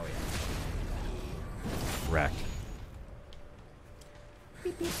backstab? Oh, yeah. Wrecked.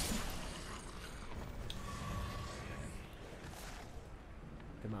 Beep, beep.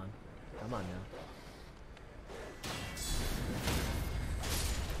 Come on. Come on now.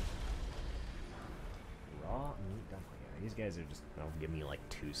 Raw meat dumpling. Yeah, these guys are just, they'll give me like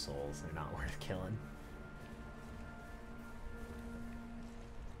 2 souls. They're not worth killing.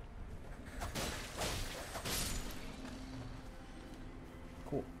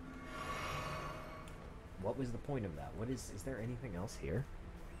 Cool. What was the point of that? What is there anything else here?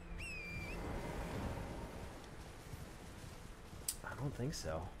 I don't think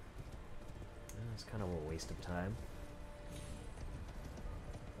so. It's kind of a waste of time.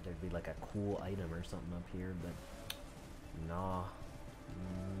 There'd be like a cool item or something up here, but nah,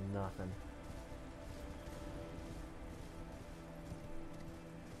 nothing.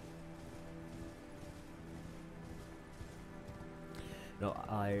 No,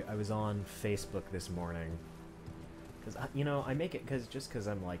 I was on Facebook this morning, because, you know, I make it because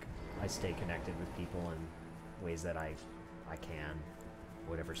I'm like, I stay connected with people in ways that I can,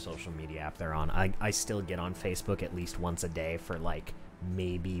 whatever social media app they're on. I still get on Facebook at least once a day for like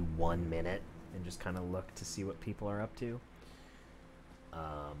maybe 1 minute and just kind of look to see what people are up to.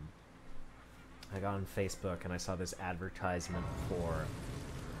 I got on Facebook and I saw this advertisement for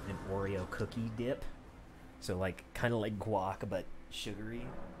an Oreo cookie dip. So like, kind of like guac, but sugary.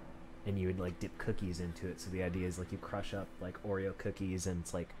 And you would like dip cookies into it. So the idea is like you crush up like Oreo cookies and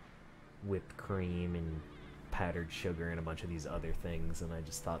it's like whipped cream and powdered sugar and a bunch of these other things. And I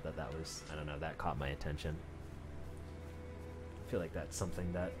just thought that that was, I don't know, that caught my attention. I feel like that's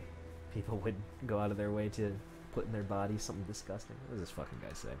something that people would go out of their way to put in their body, something disgusting. What does this fucking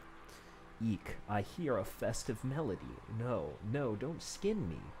guy say? Eek, I hear a festive melody. No, no, don't skin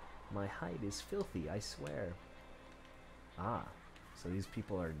me. My hide is filthy, I swear. Ah, so these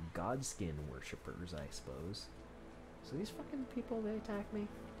people are godskin worshippers, I suppose. So these fucking people, they attack me?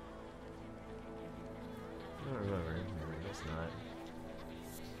 I don't remember. I guess not.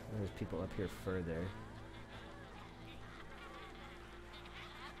 There's people up here further.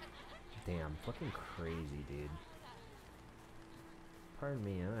 Damn, fucking crazy, dude. Pardon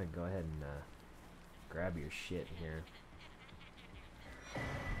me, I'm gonna go ahead and grab your shit here.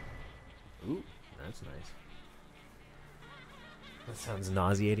 Ooh, that's nice. That sounds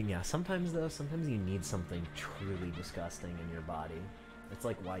nauseating. Yeah, sometimes though, sometimes you need something truly disgusting in your body. It's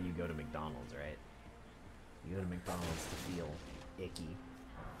like why you go to McDonald's, right? You go to McDonald's to feel icky.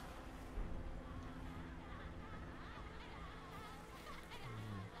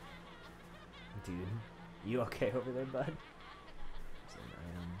 Dude, you okay over there, bud? Is there an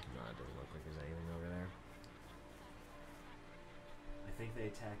item? No, it doesn't look like there's anything over there. I think they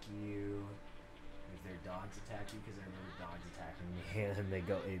attack you. If their dogs attack you, because I remember dogs attacking me and they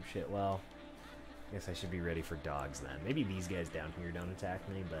go apeshit. Well, I guess I should be ready for dogs then. Maybe these guys down here don't attack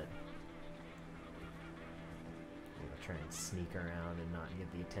me, but I'll try and sneak around and not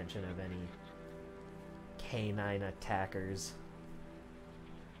get the attention of any canine attackers.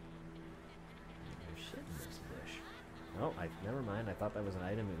 There's shit in this bush. Oh, never mind. I thought that was an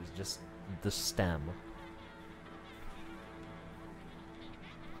item. It was just the stem.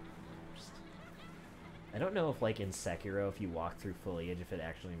 I don't know if, like, in Sekiro, if you walk through foliage, if it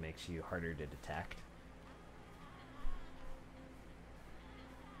actually makes you harder to detect.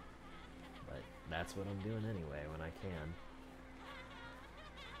 But that's what I'm doing anyway, when I can.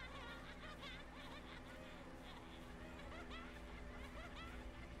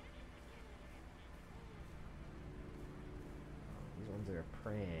 These ones are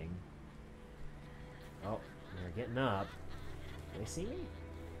praying. Oh, they're getting up. Do they see me?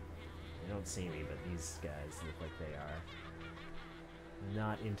 They don't see me, but these guys look like they are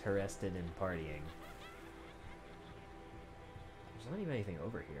not interested in partying. There's not even anything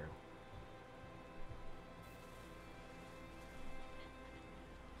over here.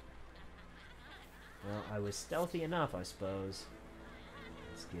 Well, I was stealthy enough, I suppose.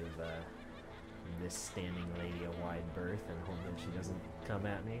 Let's give this standing lady a wide berth and hope that she doesn't come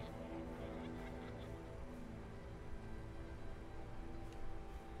at me.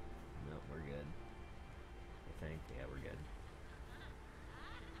 Yeah, we're good.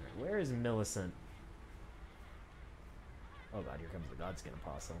 Right, where is Millicent? Oh god, here comes the Godskin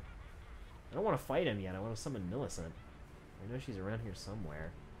Apostle. I don't want to fight him yet. I want to summon Millicent. I know she's around here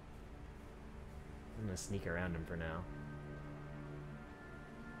somewhere. I'm gonna sneak around him for now.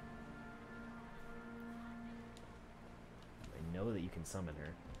 I know that you can summon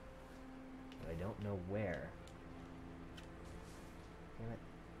her, but I don't know where. Damn it.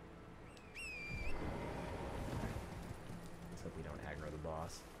 Hope we don't aggro the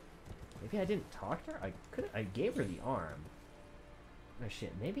boss. Maybe I didn't talk to her? I gave her the arm. Oh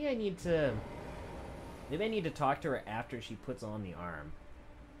shit, maybe I need to talk to her after she puts on the arm.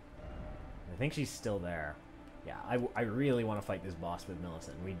 I think she's still there. Yeah, I really want to fight this boss with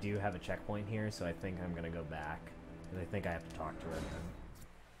Millicent. We do have a checkpoint here, so I think I'm gonna go back. And I think I have to talk to her again.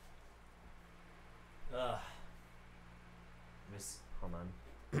 Ugh. Hold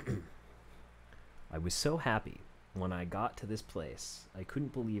on. I was so happy when I got to this place. I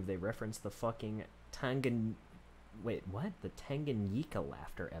couldn't believe they referenced the fucking Wait, what? The Tanganyika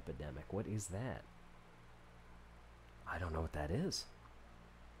laughter epidemic. What is that? I don't know what that is.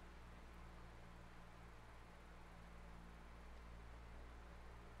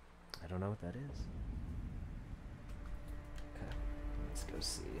 I don't know what that is. Okay, let's go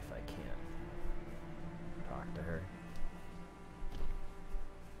see if I can talk to her.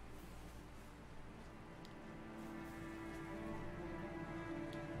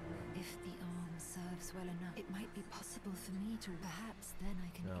 If the arm serves well enough, it might be possible for me to perhaps then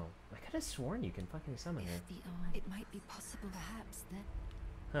I can... No, I could have sworn you can fucking summon her. If the arm... It might be possible perhaps then...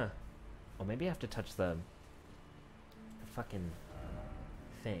 Huh. Well, maybe I have to touch the fucking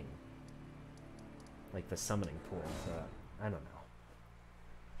thing. Like the summoning pool, so I don't know.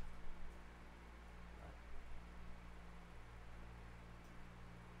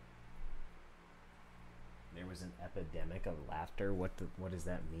 There was an epidemic of laughter. What does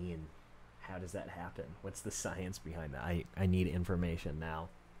that mean? How does that happen? What's the science behind that? I need information now.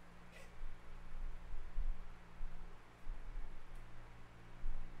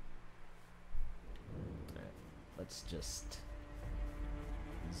 Alright, let's just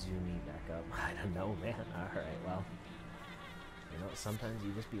zoom me back up. I don't know, man. Alright, well. You know, sometimes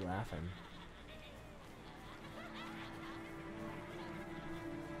you just be laughing.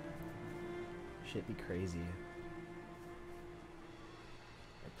 Shit be crazy.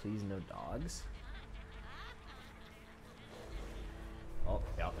 Please no dogs. Oh,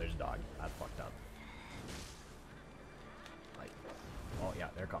 yeah, there's a dog. I fucked up. Like, oh yeah,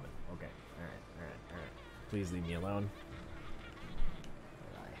 they're coming. Okay, alright. Please leave me alone.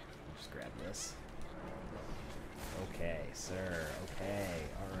 Alright, I'll just grab this. Okay, sir. Okay,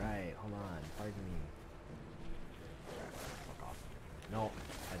 alright. Hold on. Pardon me. Fuck off. No,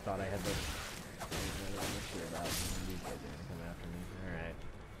 I thought I had the... You guys are gonna come after me. Alright.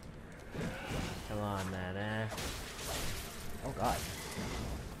 Come on, man, eh? Oh god.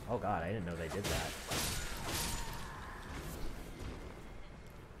 Oh god, I didn't know they did that.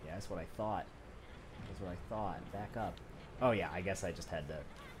 Yeah, that's what I thought. That's what I thought. Back up. Oh yeah, I guess I just had to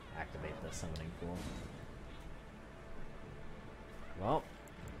activate the summoning pool. Well,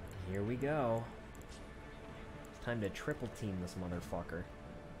 here we go. It's time to triple team this motherfucker.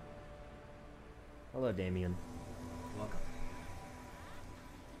 Hello, Damien. Welcome.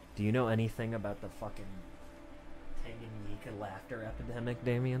 Do you know anything about the fucking Tanganyika laughter epidemic,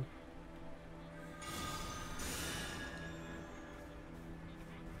 Damien?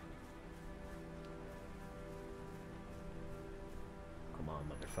 Come on,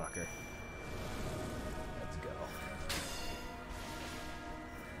 motherfucker. Let's go.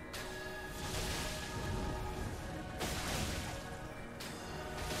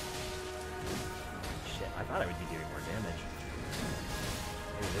 Shit, I thought I would be doing more damage.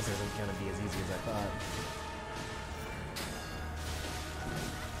 Maybe this isn't gonna be as easy as I thought.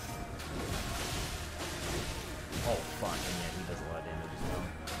 Oh fuck, and yeah, he does a lot of damage as well.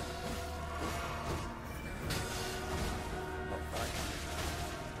 Oh fuck.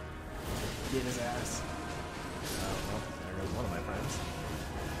 Get his ass. Oh well, there goes one of my friends.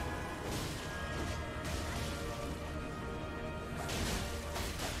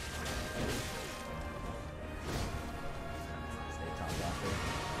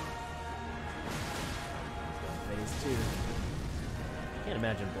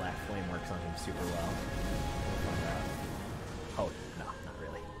 Imagine Black Flame works on him super well. Oh, no, not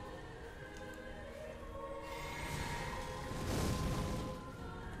really.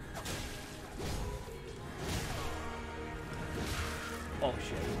 Oh,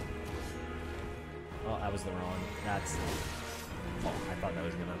 shit. Oh, that was the wrong. That's... Oh, I thought that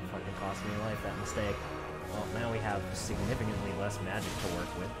was gonna fucking cost me life, that mistake. Well, now we have significantly less magic to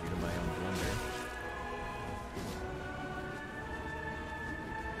work with due to my own blunder.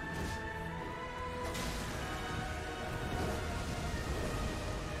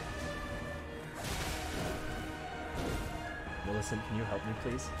 Millicent, can you help me,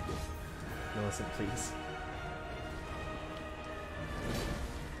 please? Millicent, please.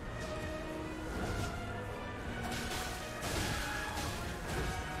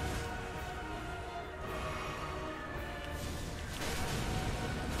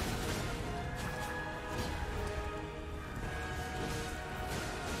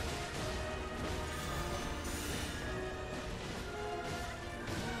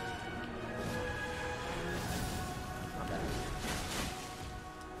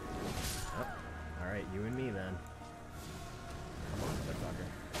 You and me, then. Come on, motherfucker.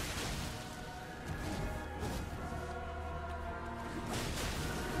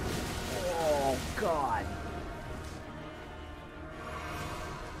 Oh, God.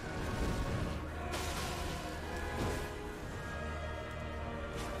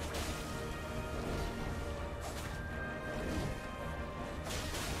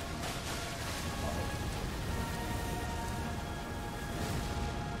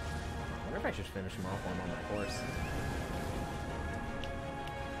 wonder if I should finish him off while I'm on the course.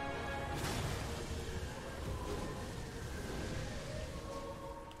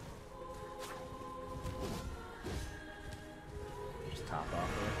 Just top off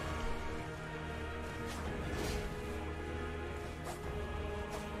there.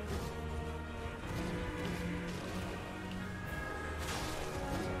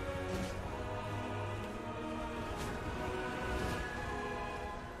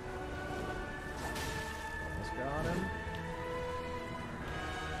 Got him.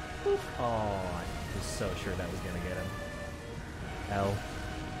 Oh, I was so sure that was gonna get him. L.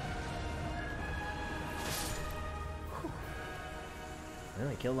 I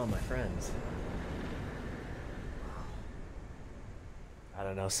only killed all my friends. I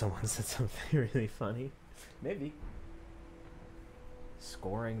don't know, someone said something really funny. Maybe.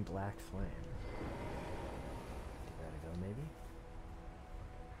 Scoring Black Flame. Give that a go, maybe?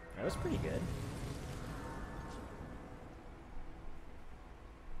 That was pretty good.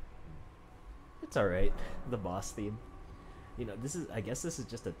 It's alright. The boss theme. You know, this is, I guess this is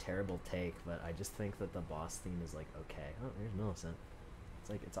just a terrible take, but I just think that the boss theme is like, okay. Oh, there's Millicent. It's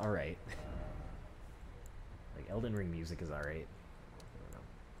like, it's alright. Like, Elden Ring music is alright. I don't know.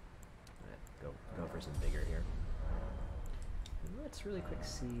 Alright, go for some vigor here. And let's really quick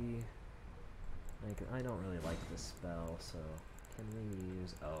see. Like, I don't really like this spell, so can we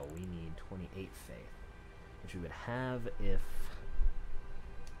use, oh, we need 28 faith, which we would have if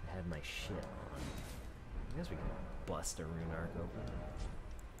I had my shit on. I guess we can bust a rune arc open.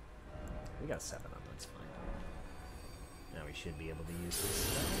 We got 7 of them, that's fine. Now we should be able to use this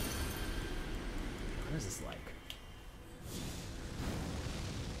spell. What is this like?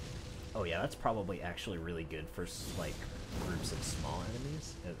 Oh yeah, that's probably actually really good for like groups of small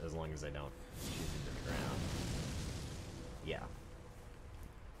enemies, as long as I don't shoot into the ground. Yeah.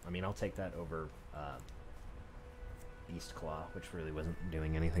 I mean, I'll take that over Beast Claw, which really wasn't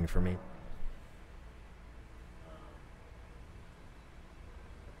doing anything for me.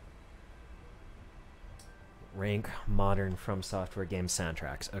 Rank modern From Software game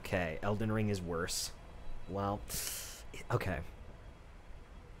soundtracks. Okay, Elden Ring is worse. Well, okay.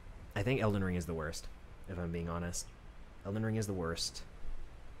 I think Elden Ring is the worst, if I'm being honest. Elden Ring is the worst.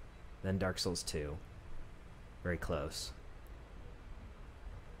 Then Dark Souls 2. Very close.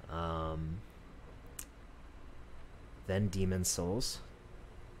 Then Demon Souls.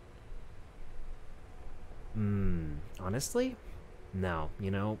 Honestly? No, you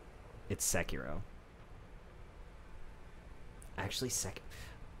know, it's Sekiro. Actually,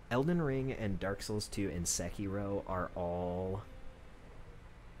 Elden Ring and Dark Souls 2 and Sekiro are all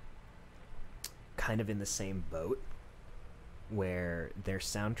kind of in the same boat, where their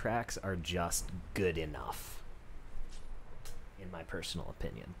soundtracks are just good enough, in my personal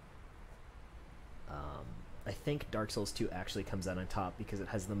opinion. I think Dark Souls 2 actually comes out on top because it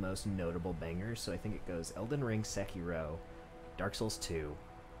has the most notable bangers, so I think it goes Elden Ring, Sekiro, Dark Souls 2,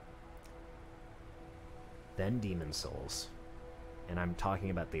 then Demon Souls, and I'm talking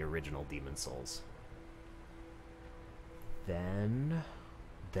about the original Demon Souls. Then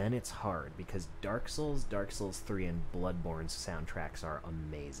it's hard, because Dark Souls, Dark Souls 3, and Bloodborne's soundtracks are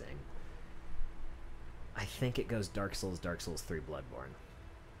amazing. I think it goes Dark Souls, Dark Souls 3, Bloodborne.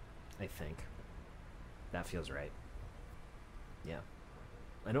 I think. That feels right. Yeah.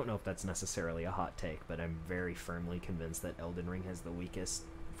 I don't know if that's necessarily a hot take, but I'm very firmly convinced that Elden Ring has the weakest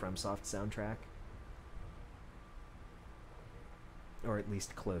FromSoft soundtrack. Or at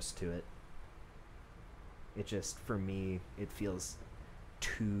least close to it. It just, for me, it feels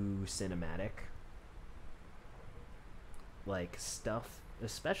too cinematic. Like, stuff,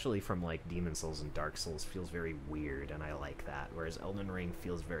 especially from like Demon Souls and Dark Souls, feels very weird, and I like that. Whereas Elden Ring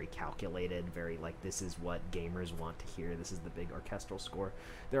feels very calculated, very like, this is what gamers want to hear, this is the big orchestral score.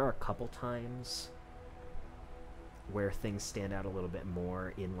 There are a couple times where things stand out a little bit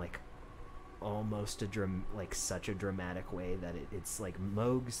more in like almost like such a dramatic way that it's like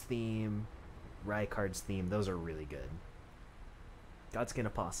Mohg's theme, Rykard's theme, those are really good. Godskin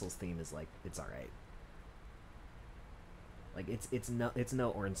Apostle's theme is like, it's alright. Like, it's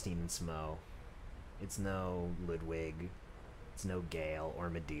no Ornstein and Smo. It's no Ludwig. It's no Gale or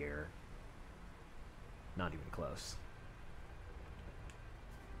Midir. Not even close.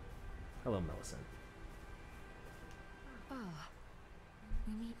 Hello, Millicent. Ah,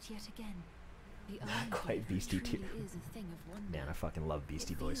 we meet yet again. The Not Iron quite Blade Beastie truly Tier. is a thing of wonder. Man, I fucking love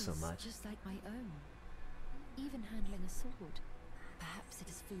Beastie Boys so feels much. just like my own. Even handling a sword. Perhaps it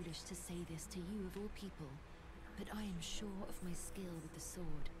is foolish to say this to you of all people, but I am sure of my skill with the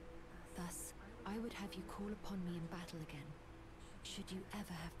sword. Thus, I would have you call upon me in battle again, should you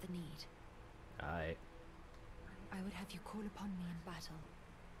ever have the need. I. I would have you call upon me in battle,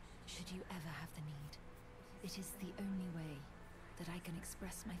 should you ever have the need. It is the only way that I can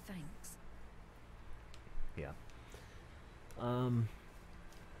express my thanks. Yeah.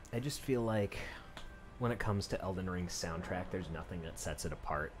 I just feel like when it comes to Elden Ring's soundtrack, there's nothing that sets it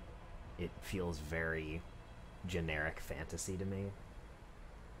apart. It feels very generic fantasy to me.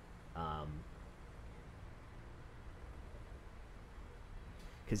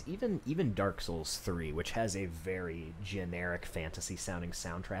 Because even Dark Souls 3, which has a very generic fantasy sounding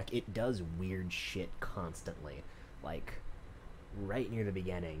soundtrack, it does weird shit constantly. Like, right near the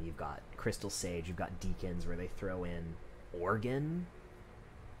beginning, you've got Crystal Sage, you've got Deacons, where they throw in organ,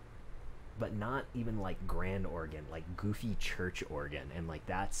 but not even like grand organ, like goofy church organ, and like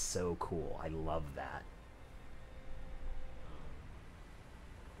that's so cool. I love that.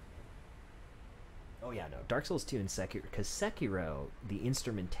 Oh yeah, no, Dark Souls 2 and Sekiro, because Sekiro, the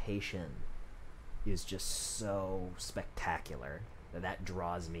instrumentation is just so spectacular that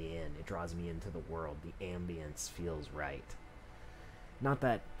draws me in. It draws me into the world. The ambience feels right. Not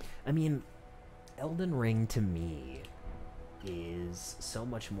that, I mean, Elden Ring to me is so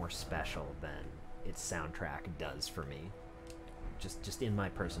much more special than its soundtrack does for me. Just in my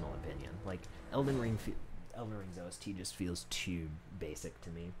personal opinion, like Elden Ring's OST just feels too basic to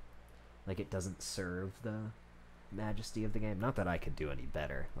me. Like it doesn't serve the majesty of the game. Not that I could do any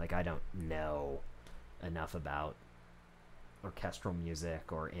better. Like I don't know enough about orchestral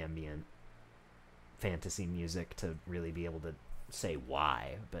music or ambient fantasy music to really be able to say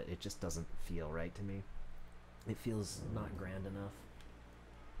why, but it just doesn't feel right to me. It feels not grand enough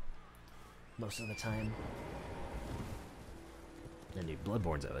most of the time. And dude,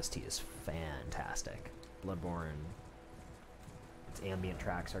 Bloodborne's OST is fantastic. Bloodborne, its ambient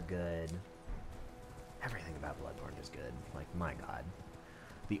tracks are good. Everything about Bloodborne is good. Like, my god.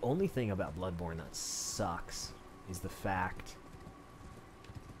 The only thing about Bloodborne that sucks is the fact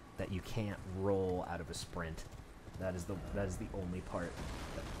that you can't roll out of a sprint. That is the only part.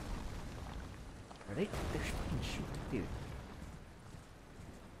 They're fucking shooting, dude.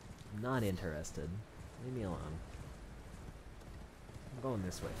 I'm not interested. Leave me alone. I'm going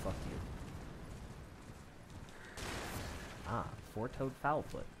this way, fuck you. Ah, four-toed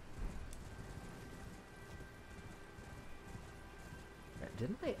Foulfoot.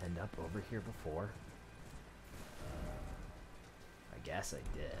 Didn't I end up over here before? I guess I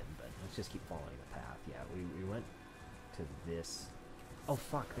did, but let's just keep following the path. Yeah, we went to this. Oh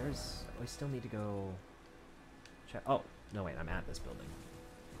fuck, we still need to go check. Oh, no wait, I'm at this building.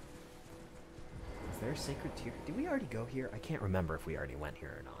 Is there a sacred tear? Did we already go here? I can't remember if we already went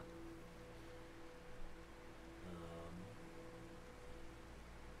here or not.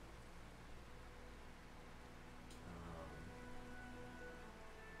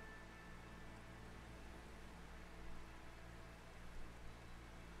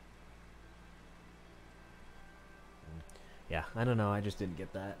 Yeah, I don't know, I just didn't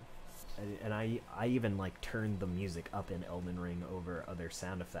get that. And I even, like, turned the music up in Elden Ring over other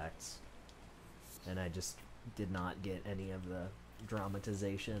sound effects. And I just did not get any of the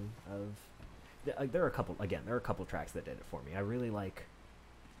dramatization of... There are a couple tracks that did it for me. I really like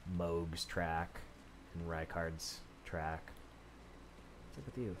Moog's track and Rykard's track. What's up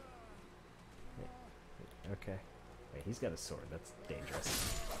with you? Wait, okay. Wait, he's got a sword. That's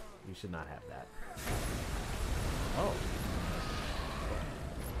dangerous. You should not have that. Oh.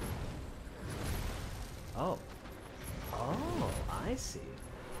 Oh. Oh, I see.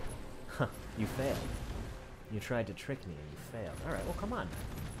 Huh, you failed. You tried to trick me and you failed. Alright, well come on.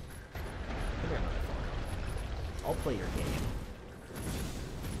 Come here, motherfucker. I'll play your game.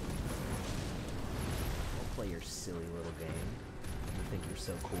 I'll play your silly little game. You think you're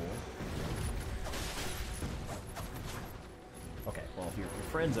so cool. Okay, well if your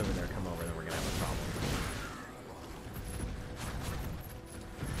friends over there come over, then we're gonna have a problem.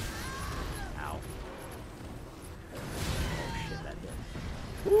 Ow. Oh shit, that did.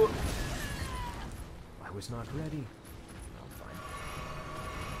 Ooh. I was not ready. No, I'm fine.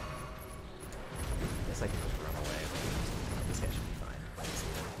 Guess I can just run away. This guy should be fine. I just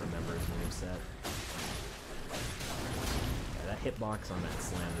need to remember his moveset. Yeah, that hitbox on that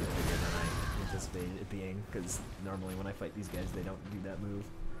slam is bigger than I anticipated it being, because normally when I fight these guys, they don't do that move.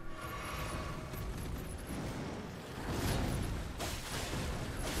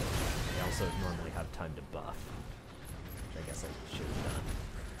 They also normally have time to buff, which I guess I should have done.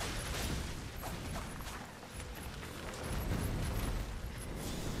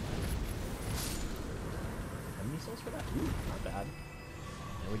 How many souls for that? Ooh, not bad.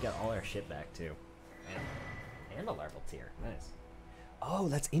 And we got all our shit back too. And a level tier. Nice. Oh,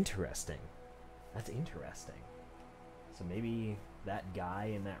 that's interesting. That's interesting. So maybe that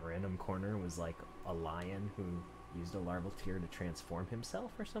guy in that random corner was like a lion who used a larval tear to transform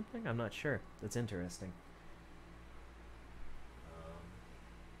himself or something? I'm not sure. That's interesting.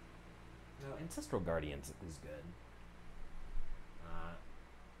 No, Ancestral Guardians is good.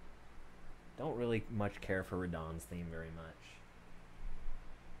 Don't really much care for Radahn's theme very much.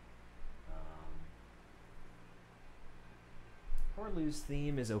 Horlu's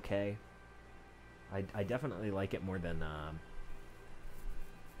theme is okay. I definitely like it more than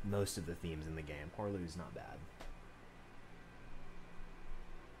most of the themes in the game. Horlu's not bad.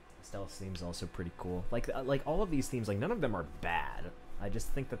 Stealth theme's also pretty cool. Like all of these themes, like none of them are bad. I just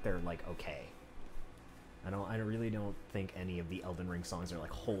think that they're like okay. I really don't think any of the Elden Ring songs are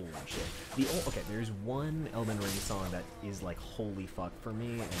like holy shit. Okay, there's one Elden Ring song that is like holy fuck for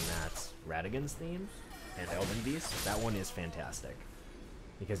me, and that's Radagon's theme and Elden Beast. That one is fantastic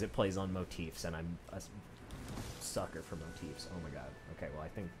because it plays on motifs, and I'm a sucker for motifs. Oh my god. Okay, well I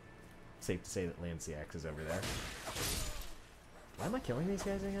think it's safe to say that Lancia X is over there. Why am I killing these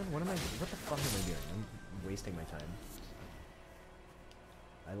guys again? What the fuck am I doing? I'm wasting my time.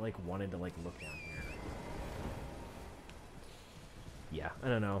 I like wanted to like look down here. Yeah, I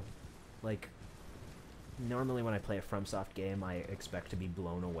don't know. Like, normally when I play a FromSoft game, I expect to be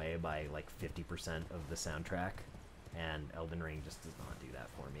blown away by like 50% of the soundtrack, and Elden Ring just does not do that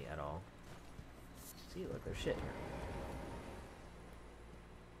for me at all. See, look, there's shit here.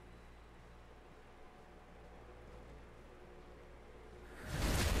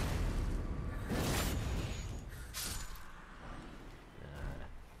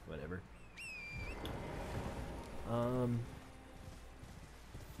 Whatever.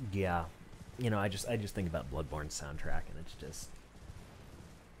 Yeah, you know, I just think about Bloodborne's soundtrack, and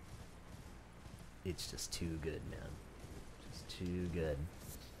it's just too good, man. Just too good.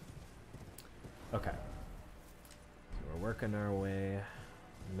 Okay, so we're working our way,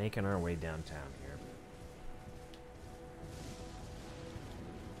 making our way downtown here.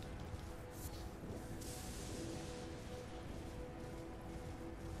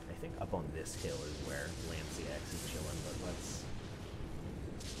 I think up on this hill is where Lancia X is chilling, but let's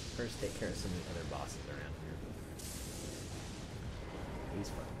first take care of some of the other bosses around here. These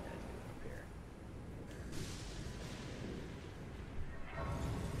fucking guys up here.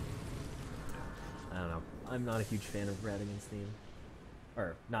 I don't know. I'm not a huge fan of Radagon's theme.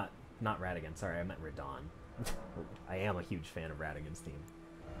 Or, not Radagon, sorry, I meant Radahn. I am a huge fan of Radagon's theme.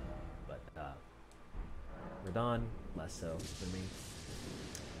 But, Radahn, less so for me.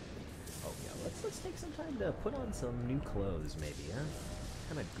 Oh yeah, let's take some time to put on some new clothes, maybe, huh?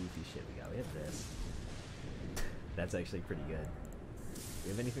 What kind of goofy shit we got? We have this. That's actually pretty good. Do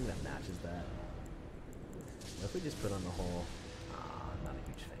we have anything that matches that? What if we just put on the whole... I'm not a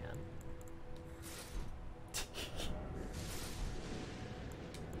huge fan.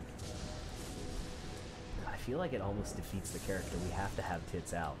 I feel like it almost defeats the character. We have to have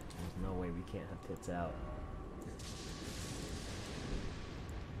tits out. There's no way we can't have tits out.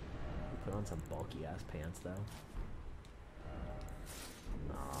 Put on some bulky ass pants though.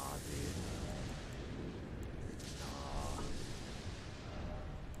 Nah, dude. Nah.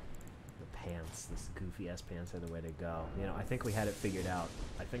 The pants, this goofy ass pants are the way to go. You know, I think we had it figured out.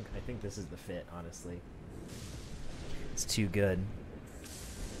 I think this is the fit, honestly. It's too good.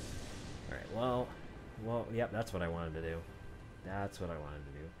 Alright, well, yep, that's what I wanted to do. That's what I wanted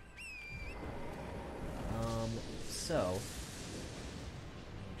to do. So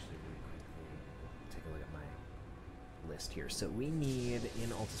list here. So we need, in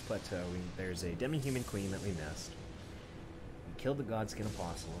Altus Plateau, there's a demi-human queen that we missed. We killed the Godskin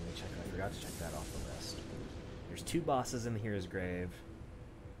Apostle, and I forgot to check that off the list. There's 2 bosses in the Hero's Grave.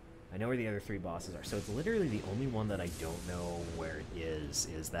 I know where the other 3 bosses are, so it's literally the only one that I don't know where it is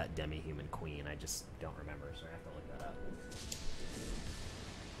that demi-human queen. I just don't remember, so I have to look that up.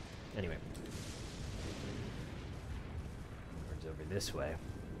 Anyway. It's over this way.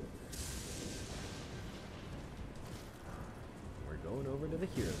 Going over to the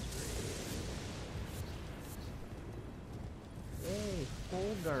Hero's Grave. Yay,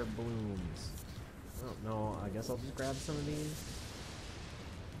 Holgar blooms. I don't know, I guess I'll just grab some of these.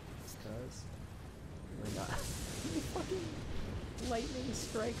 Just cause. Oh my god. Fucking lightning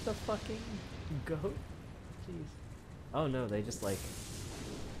strike the fucking goat. Jeez. Oh no, they just like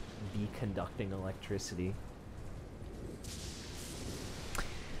be conducting electricity.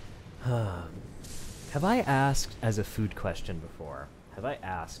 Have I asked, as a food question before, have I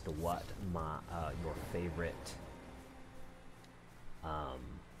asked what your favorite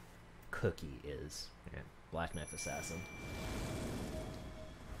cookie is? Okay. Black Knife Assassin.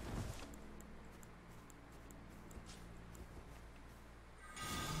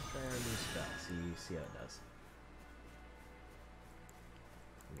 see how it does.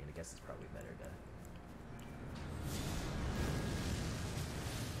 I mean, I guess it's probably better to...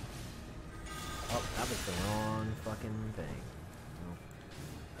 Oh, that was the wrong fucking thing. Oh.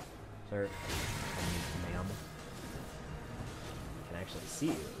 Sir, ma'am. I can actually see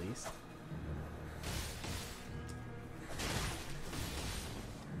you, at least.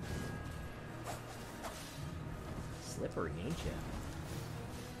 Slippery, ain't ya?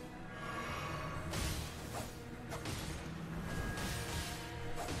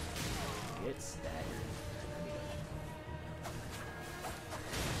 Get staggered.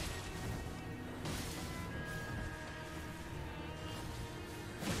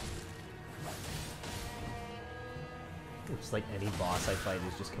 It's like any boss I fight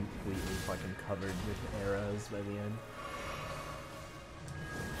is just completely fucking covered with arrows by the end.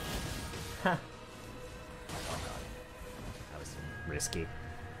 Ha! Oh god. That was risky.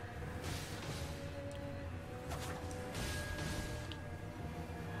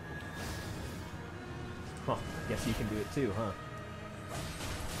 Huh, guess you can do it too, huh?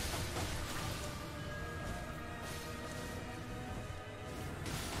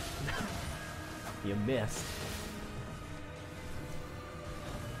 You missed.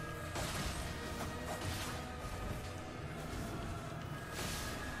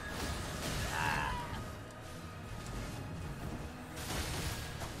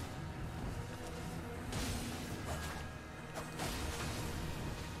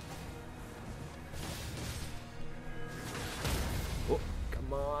 Oh,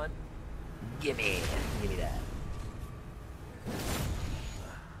 come on. Gimme that.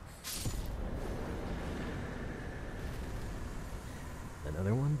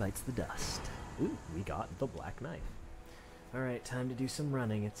 Another one bites the dust. Ooh, we got the black knife. Alright, time to do some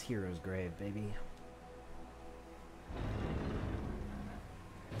running. It's Hero's Grave, baby.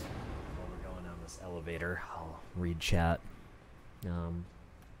 While we're going down this elevator, I'll read chat. Let's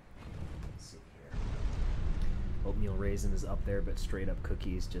see here. Oatmeal raisin is up there, but straight up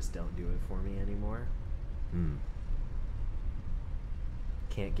cookies just don't do it for me anymore.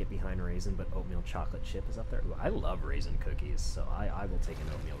 Can't get behind raisin, but oatmeal chocolate chip is up there. Ooh, I love raisin cookies, so I will take an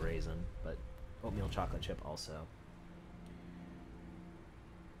oatmeal raisin, but oatmeal chocolate chip also.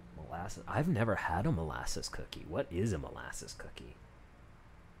 Molasses. I've never had a molasses cookie. What is a molasses cookie?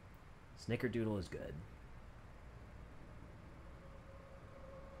 Snickerdoodle is good.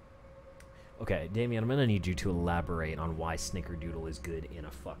 Okay, Damien, I'm gonna need you to elaborate on why Snickerdoodle is good in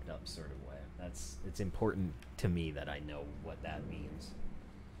a fucked up sort of way. It's important to me that I know what that means.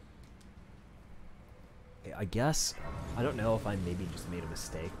 Okay, I guess, I don't know if I maybe just made a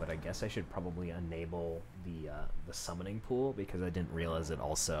mistake, but I guess I should probably enable the summoning pool, because I didn't realize it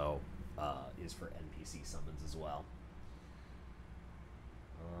also is for NPC summons as well.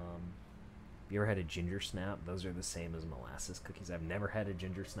 You ever had a ginger snap? Those are the same as molasses cookies. I've never had a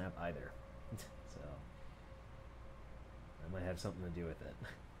ginger snap either. So, that might have something to do with it.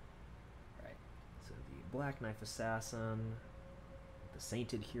 Alright, so the Black Knife Assassin, the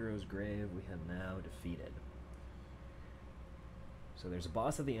Sainted Hero's Grave, we have now defeated. So there's a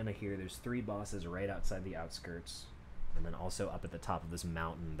boss at the end of here. There's 3 bosses right outside the outskirts. And then also up at the top of this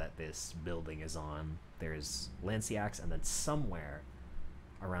mountain that this building is on, there's Lanciax, and then somewhere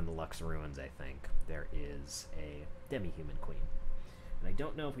around the Lux Ruins, I think, there is a Demi-Human Queen. And I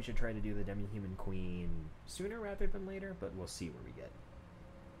don't know if we should try to do the Demi-Human Queen sooner rather than later, but we'll see where we get.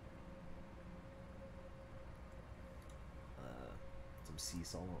 Some sea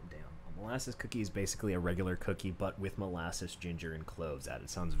salt. Damn. A molasses cookie is basically a regular cookie, but with molasses, ginger, and cloves added. It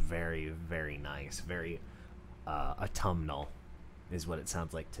sounds very, very nice. Very autumnal is what it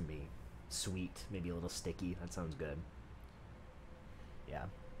sounds like to me. Sweet, maybe a little sticky. That sounds good. Yeah.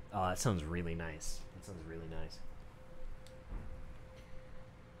 Oh, that sounds really nice. That sounds really nice.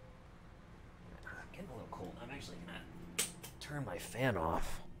 I'm getting a little cold. I'm actually gonna turn my fan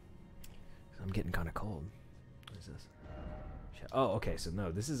off. I'm getting kind of cold. What is this? Oh, okay. So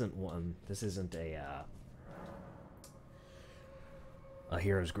no, this isn't one. This isn't a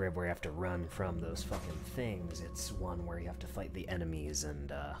Hero's Grave where you have to run from those fucking things. It's one where you have to fight the enemies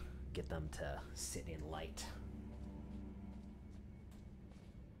and get them to sit in light.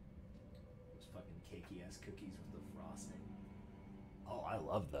 Those fucking cakey ass cookies with the frosting. Oh, I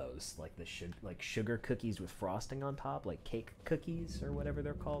love those. Like the sugar cookies with frosting on top, like cake cookies or whatever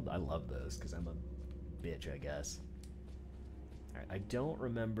they're called. I love those because I'm a bitch, I guess. Alright, I don't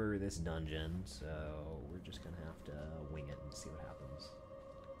remember this dungeon, so we're just gonna have to wing it and see what happens.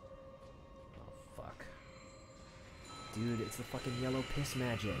 Oh, fuck. Dude, it's the fucking yellow piss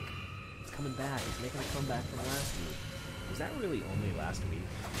magic. It's coming back. It's making a comeback from last week. Was that really only last week?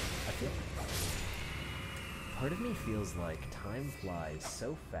 I feel part of me feels like time flies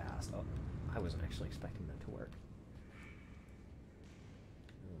so fast. Oh, I wasn't actually expecting that to work.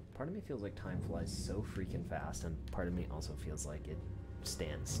 Part of me feels like time flies so freaking fast, and part of me also feels like it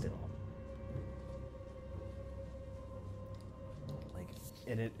stands still. Like,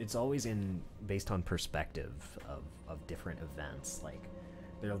 and it's always based on perspective of different events. Like,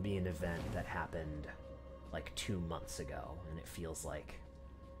 there'll be an event that happened like 2 months ago, and it feels like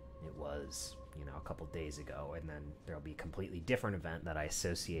it was, you know, a couple days ago, and then there'll be a completely different event that I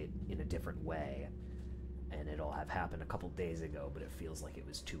associate in a different way, and it'll have happened a couple days ago, but it feels like it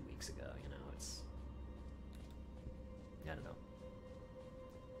was 2 weeks ago, you know, it's... I don't know.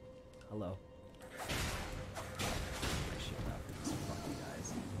 Hello. Fuck you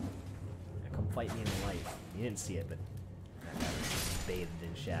guys. Now come fight me in the light. You didn't see it, but that guy was bathed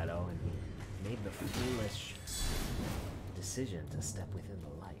in shadow, and he made the foolish decision to step within the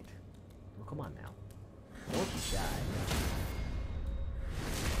light. Well, come on now. Don't be shy.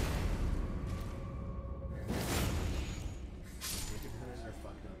 Are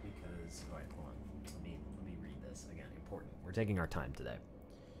fucked up because... Alright, hold on. Let me read this. Again, important. We're taking our time today.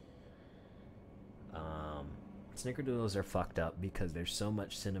 Snickerdoodles are fucked up because there's so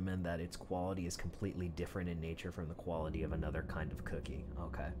much cinnamon that its quality is completely different in nature from the quality of another kind of cookie.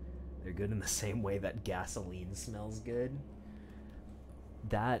 Okay. They're good in the same way that gasoline smells good.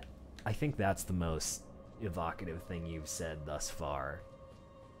 That... I think that's the most evocative thing you've said thus far,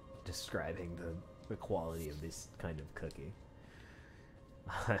 describing the quality of this kind of cookie.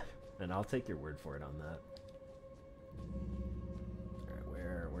 And I'll take your word for it on that.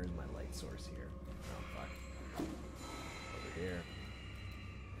 Alright, where's my light source here? Oh, fuck. Over here.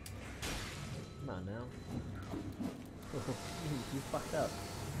 Come on now. You fucked up.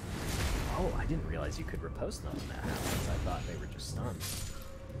 Oh, I didn't realize you could riposte them when that happens. I thought they were just stunned.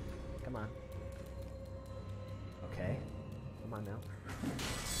 Come on. Okay. Come on now.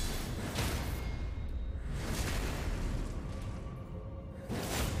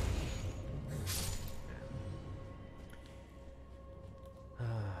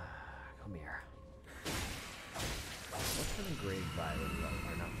 Come here. What kind of grave violet?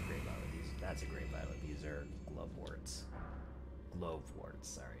 Or not grave violet. That's a grave violet. These are gloveworts. Gloveworts,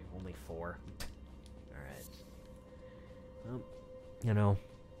 sorry. Only 4. Alright. Well, you know,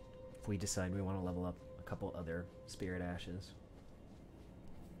 if we decide we want to level up a couple other spirit ashes.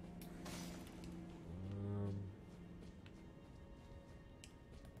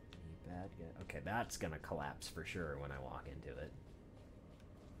 Bad guy. Okay, that's gonna collapse for sure when I walk into it.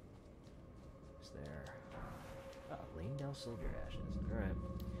 Is there? Oh, laying down soldier ashes. Alright.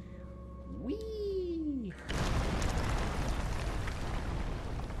 Whee!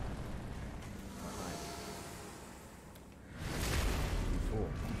 Fool.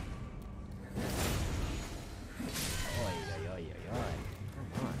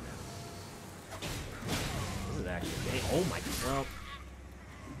 Come on now. This is actually... Oh my... Well...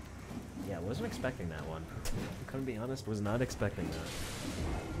 Yeah, wasn't expecting that one. I'm gonna be honest, was not expecting that.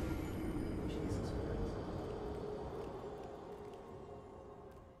 Jesus Christ.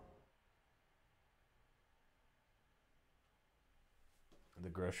 The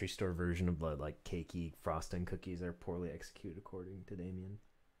grocery store version of blood, like cakey frosting cookies, are poorly executed, according to Damien.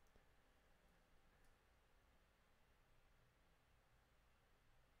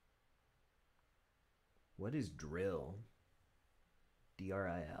 What is drill?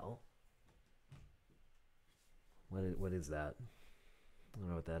 D-R-I-L? What is that? I don't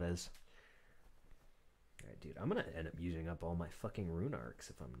know what that is. Alright, dude, I'm gonna end up using up all my fucking rune arcs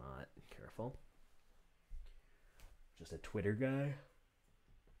if I'm not careful. Just a Twitter guy.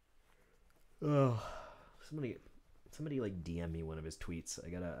 Oh, somebody like DM me one of his tweets.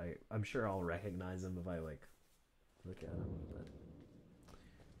 I'm sure I'll recognize him if I like look at him. But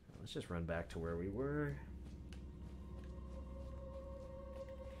let's just run back to where we were.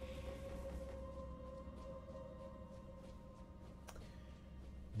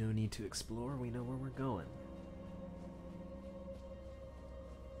 No need to explore, we know where we're going.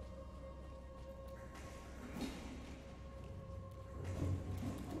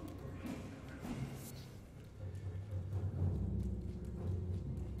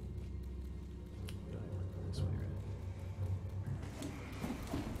 This way, right?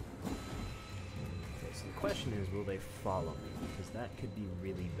 Okay, so the question is, will they follow me? Because that could be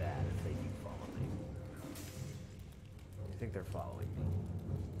really bad if they do follow me. I think they're following me.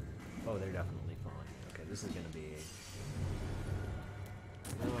 Oh, they're definitely following me. Okay, this is gonna be...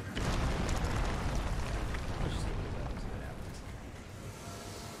 No. Let's just give it a go, see what happens.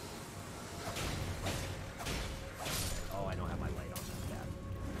 Oh, I don't have my light on, that's bad.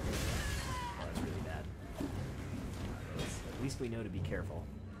 we know to be careful.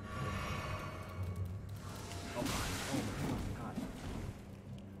 Oh my, oh my god.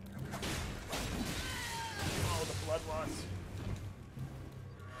 Oh, the blood loss.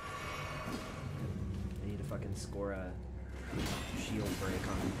 I need to fucking score a shield break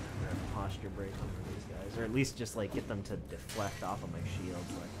on, or a posture break on one of these guys. Or at least just like get them to deflect off of my shield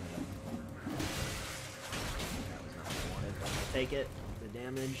so I can... That was not what I wanted, but I'll take it. The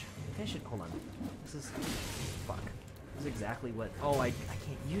damage. I think I should, hold on. This is, fuck. This is exactly what, oh, I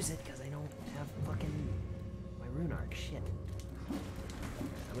can't use it because I don't have fucking my rune arc. Shit. I'm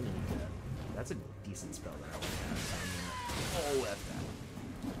gonna need that. That's a decent spell that I want to have. So I'm gonna, oh, F that.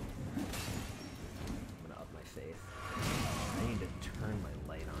 I'm gonna up my faith. I need to turn my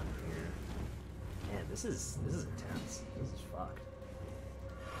light on here. Man, this is intense. This is fucked.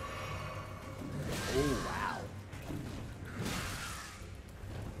 Oh wow.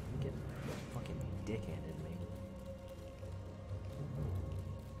 I'm getting fucking dick-handed me.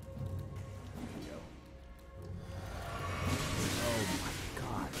 There we go. Oh my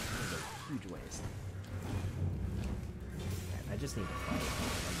god, that was a huge waste. I just need to fight. I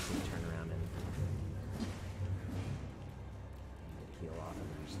just need to turn around and heal off and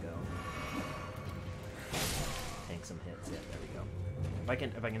then just go. Tank some hits. Yeah, there we go. If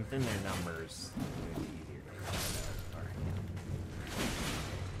I can thin their numbers, it would be easier to find out. Alright, yeah.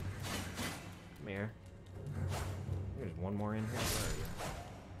 Come here. There's one more in here. Where are you?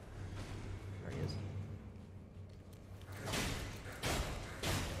 There he is.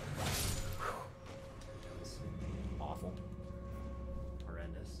 That was awful.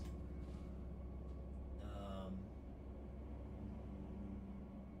 Horrendous.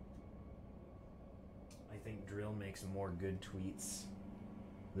 I think Drill makes more good tweets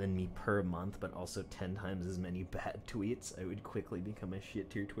than me per month, but also 10 times as many bad tweets. I would quickly become a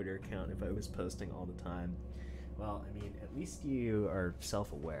shit-tier Twitter account if I was posting all the time. Well, I mean, at least you are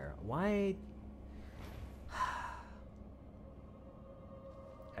self-aware. Why?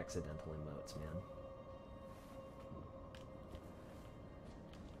 Accidental emotes, man.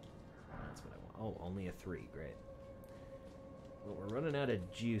 That's what I want. Oh, only a 3. Great. Well, we're running out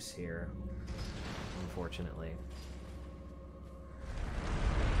of juice here, unfortunately.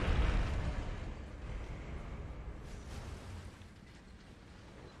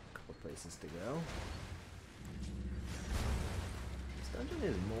 Couple places to go. This dungeon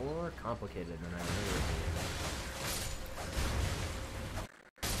is more complicated than I remember it being.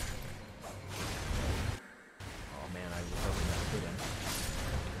 Oh man, I was hoping that could him.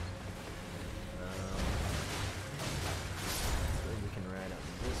 So we can ride up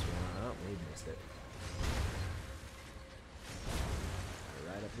this one. Oh, we missed it.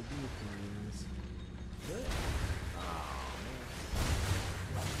 Right up the beacons. Good. Oh man.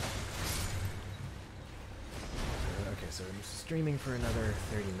 Okay, so I'm streaming for another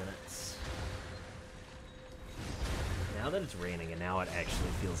 30 minutes. Now that it's raining, and now it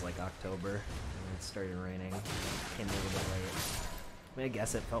actually feels like October. And it started raining. Came a little bit late. I mean, I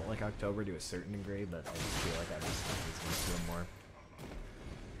guess it felt like October to a certain degree, but I just feel like I was going to feel more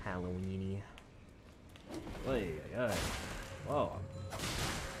Halloween-y. Oy, oy, oy. Whoa.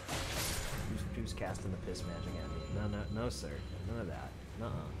 Who's casting the piss magic at me? No, sir. None of that.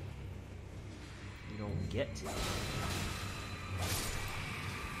 Nuh-uh. You don't get to. Wait,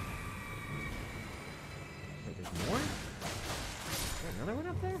 there's more? Is there another one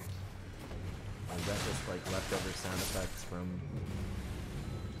up there? Or is that just like leftover sound effects from...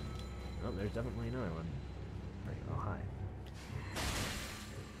 Oh, there's definitely another one. Right. Oh, hi.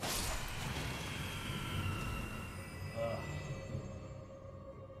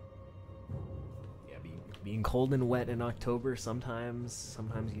 Yeah, being cold and wet in October, sometimes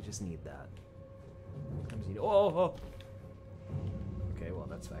you just need that. Sometimes you need... Oh! Okay, well,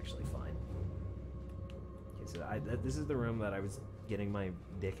 that's actually fine. Okay, so this is the room that I was getting my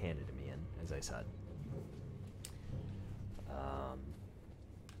dick handed to me in, as I said.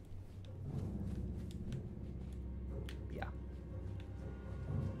 Yeah.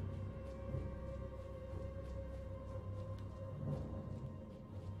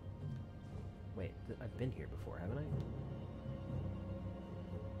 Wait, I've been here before, haven't I?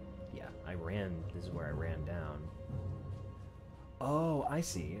 Yeah, this is where I ran down. Oh, I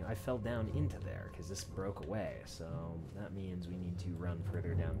see. I fell down into there because this broke away, so that means we need to run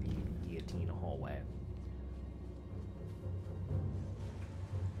further down the guillotine hallway.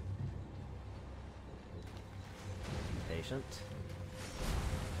 Be patient.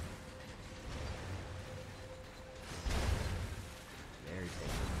 Very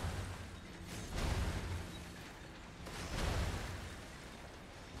patient.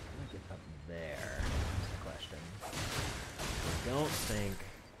 How do I get up there? That's the question. don't think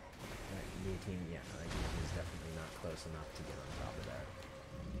that guillotine, yeah, no, that guillotine is definitely not close enough to get on top of that.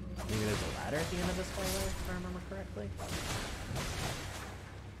 Maybe there's a ladder at the end of this hallway, if I remember correctly.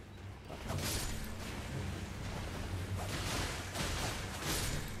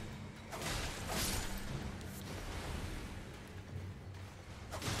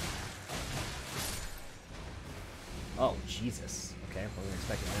 Oh, Jesus. Okay, wasn't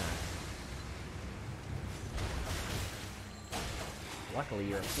expecting that. Luckily,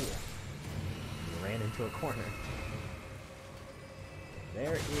 you're a fool. You ran into a corner.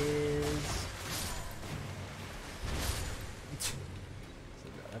 There is... So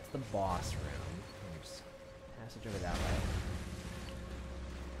that's the boss room. There's passage over that way.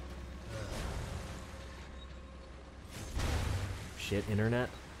 Shit, internet.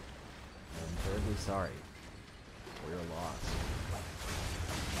 I'm terribly sorry. We're lost.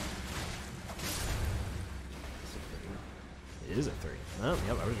 Is it 3? It is a 3. Oh,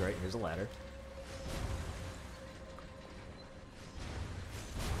 yep, I was right. Here's a ladder.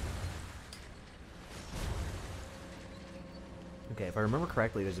 Okay, if I remember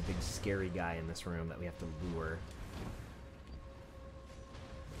correctly, there's a big scary guy in this room that we have to lure.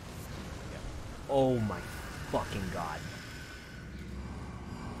 Yeah. Oh my fucking god.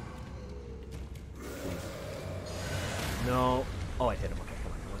 No. Oh, I hit him. Okay,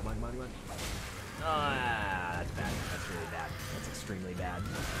 come on, come on, come on, come on. Ah, that's bad. That's really bad. That's extremely bad.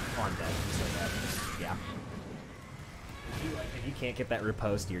 Oh, I'm dead. I'm so dead. Yeah. If you can't get that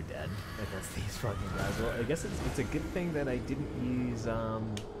riposte, you're dead against these fucking guys. Well, I guess it's a good thing that I didn't use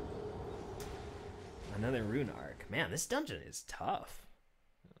another rune arc. Man, this dungeon is tough.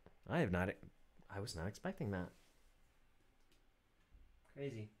 I was not expecting that.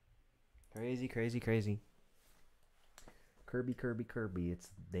 Crazy. Crazy, crazy, crazy. Kirby, Kirby, Kirby. It's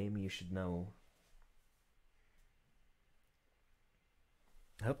the name you should know.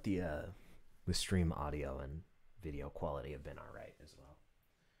 I hope the stream audio and video quality have been alright as well.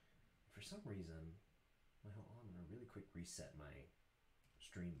 For some reason, I'm gonna really quick reset my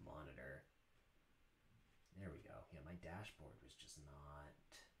stream monitor. There we go. Yeah, my dashboard was just not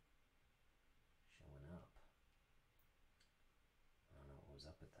showing up. I don't know what was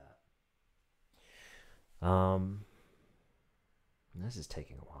up with that. This is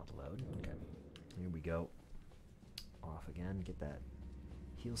taking a while to load. Okay, here we go. Off again. Get that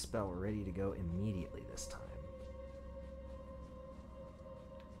heal spell ready to go immediately this time.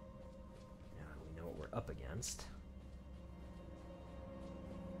 Now we know what we're up against.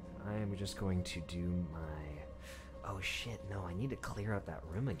 I am just going to do my... Oh shit, no, I need to clear out that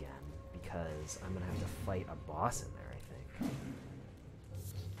room again because I'm gonna have to fight a boss in there, I think.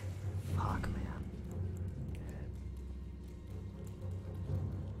 Fuck, man.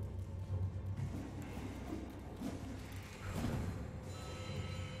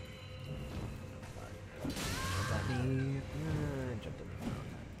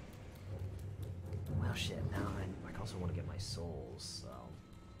 Well, shit, now I also want to get my souls, so...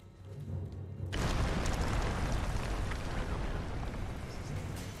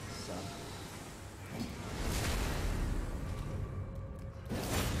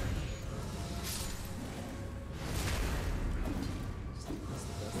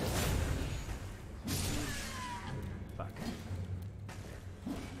 Fuck.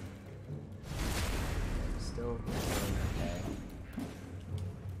 Still okay.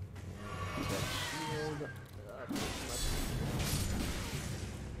 That shield.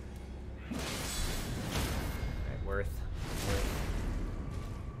 Alright, worth.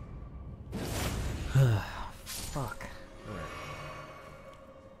 Fuck. Alright.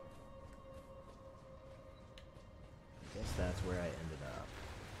 I guess that's where I ended up.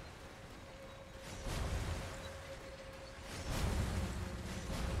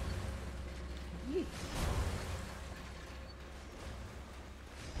 Yeet.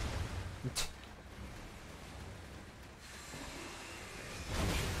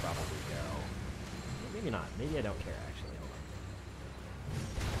 Probably go. Maybe not. Maybe I don't care, actually. Hold on.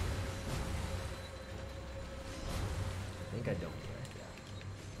 I think I don't care. Yeah.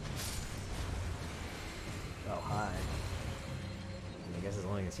 Oh, hi. I guess as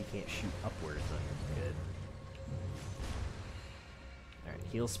long as he can't shoot upwards, I'm good. Alright,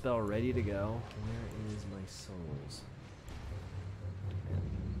 heal spell ready to go. Where is my souls? There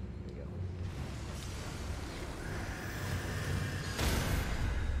we go.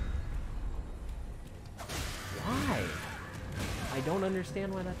 Why? I don't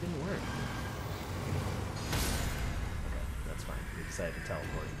understand why that didn't work. Okay, that's fine. We decided to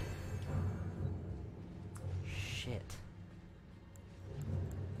teleport. Shit.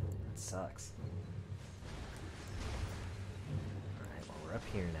 That sucks. Alright. up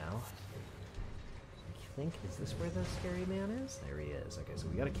here now. I think, is this where the scary man is? There he is. Okay, so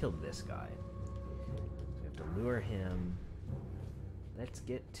we gotta kill this guy. So we have to lure him. Let's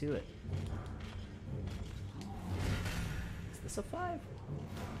get to it. Is this a 5?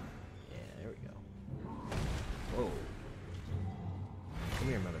 Yeah, there we go. Whoa. Come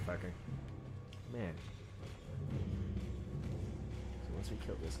here, motherfucker. Come here. So once we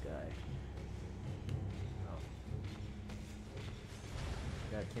kill this guy... Oh.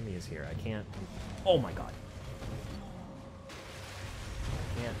 God, Kimmy is here. I can't... Oh my god!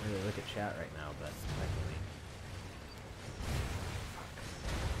 I can't really look at chat right now, but hi, Kimmy.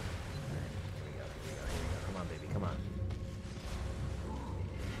 Alright, here we go, here we go, here we go. Come on, baby, come on.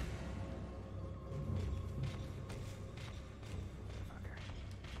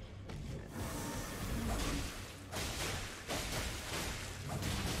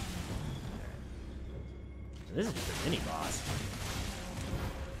 So this is just a mini boss.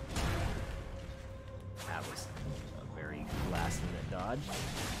 That was a very last minute dodge.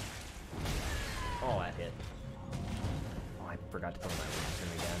 Oh, that hit. Oh, I forgot to put my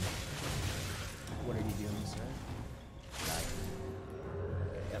lantern again. What are you doing, sir? Die.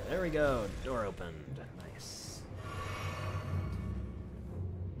 Yep, there we go. Door opened. Nice.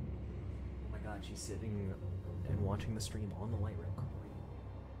 Oh my god, she's sitting and watching the stream on the light real quick.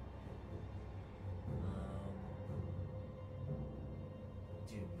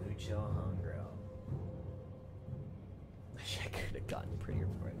 Dude, mucho hungro. Wish I could have gotten prettier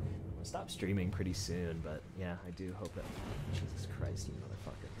for it. I'll stop streaming pretty soon, but yeah, I do hope that... Jesus Christ, you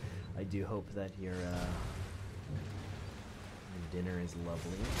motherfucker. I do hope that your dinner is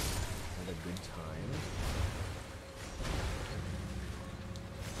lovely. Have a good time.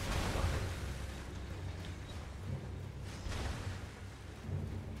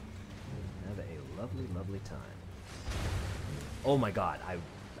 Have a lovely, lovely time. Oh my god,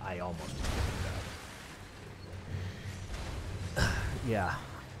 I almost just picked it up. Yeah,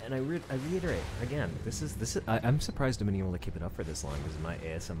 and I reiterate again. This is I'm surprised I've been able to keep it up for this long. This is my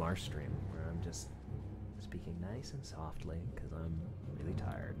ASMR stream where I'm just speaking nice and softly because I'm really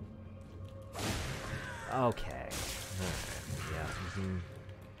tired. Okay. Alright. Yeah.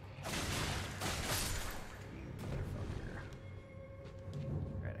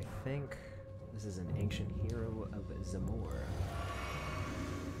 Alright, I think this is an ancient hero of Zamor.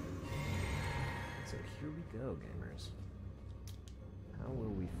 So here we go, gamers. How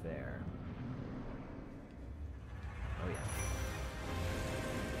will we fare? Oh yeah.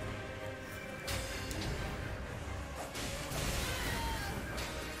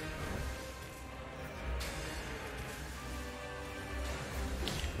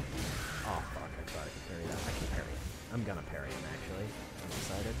 Oh fuck, I thought I could parry that. I can parry him. I'm gonna parry him actually. I've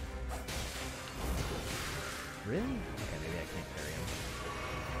decided. Really? Okay, maybe I can't parry him.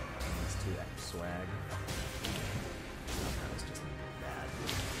 It's too swag. Oh, that was just bad.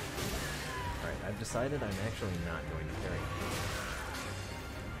 Alright, I've decided I'm actually not going to parry him.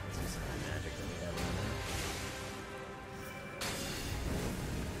 Let's see some of the magic that we have in there.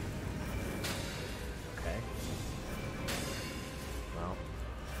 Okay. Well,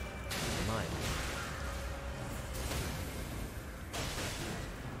 never mind.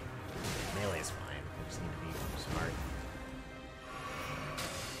 Melee is fine. I just need to be smart.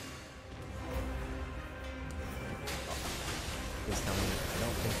 Please tell me I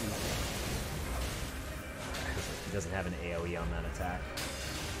don't think he doesn't have an AoE on that attack.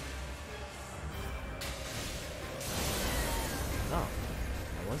 Oh,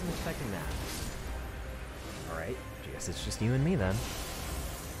 I wasn't expecting that. Alright, I guess it's just you and me then.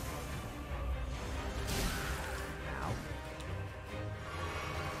 Ow.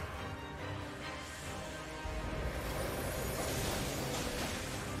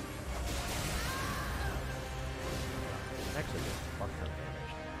 Actually, just fuck ton of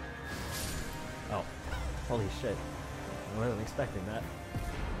damage. Oh, holy shit. I wasn't expecting that.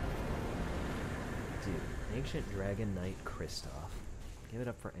 Dude, Ancient Dragon Knight Kristoff. Give it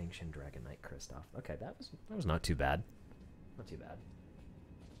up for Ancient Dragon Knight Kristoff. Okay, that was not too bad. Not too bad.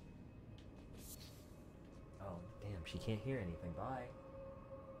 Oh, damn, she can't hear anything. Bye.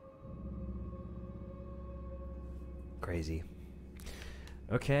 Crazy.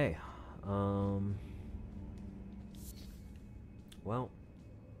 Okay. Well,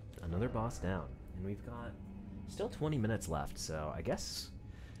 another boss down. And we've got still 20 minutes left, so I guess...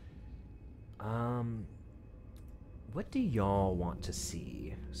 what do y'all want to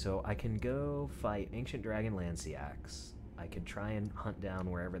see? So I can go fight Ancient Dragon Lanciax. I could try and hunt down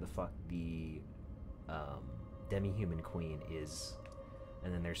wherever the fuck the Demi-Human Queen is.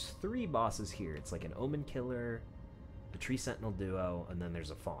 And then there's 3 bosses here. It's like an Omen Killer, the Tree Sentinel duo, and then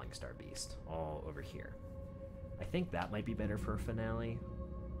there's a Falling Star Beast all over here. I think that might be better for a finale.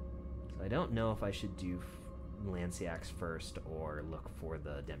 So I don't know if I should do Lanciax first or look for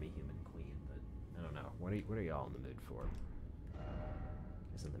the Demi-Human Queen, but I don't know. What are y'all in the mood for?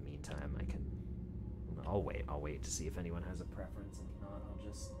 Because in the meantime, I can... I'll wait to see if anyone has a preference, and if not, I'll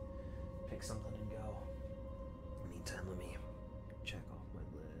just pick something and go. In the meantime, let me check off my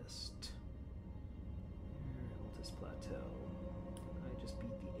list. Altus Plateau. I just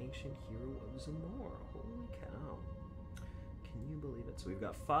beat the Ancient Hero of Zamor. Holy cow. Can you believe it? So we've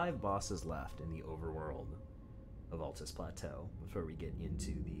got 5 bosses left in the overworld of Altus Plateau before we get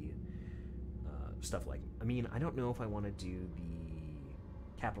into the stuff like... I mean, I don't know if I want to do the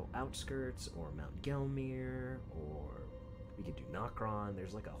Capital Outskirts or Mount Gelmir, or we could do Nokron.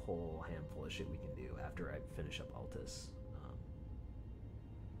 There's like a whole handful of shit we can do after I finish up Altus.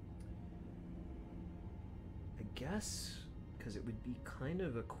 I guess because it would be kind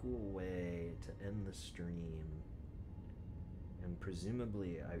of a cool way to end the stream, and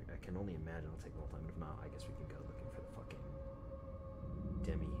presumably I can only imagine it'll take a long time, but if not, I guess we can go looking for the fucking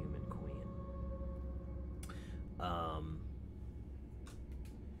Demi-Human Queen.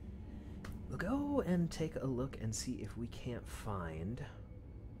 We'll go and take a look and see if we can't find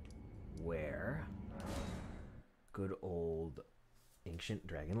where good old ancient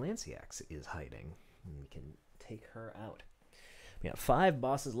Dragon Lanciax is hiding. And we can take her out. We got 5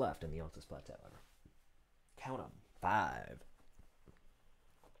 bosses left in the Altus Plateau. Count them. 5.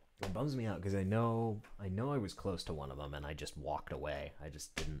 It bums me out because I know I was close to one of them and I just walked away. I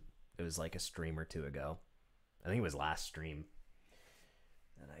just didn't. It was like a stream or 2 ago. I think it was last stream.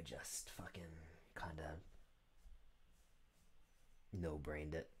 And I just fucking kind of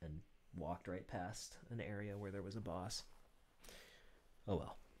no-brained it and walked right past an area where there was a boss. Oh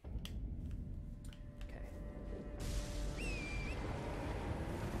well. Okay.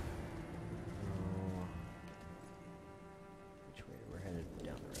 Which way? We're headed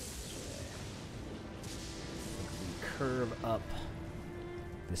down the road this way. I think we curve up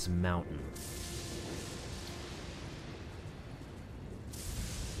this mountain.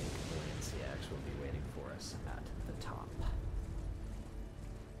 Will be waiting for us at the top. Oh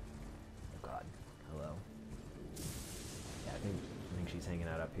god. Hello. Yeah, I think she's hanging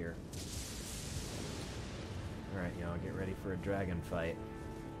out up here. Alright, y'all, get ready for a dragon fight.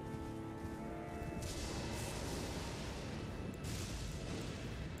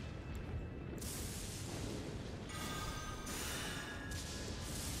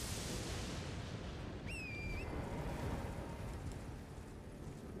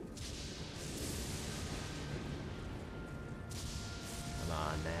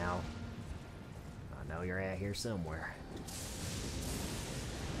 Here somewhere.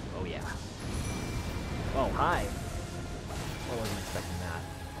 Oh yeah. Oh hi. I wasn't expecting that.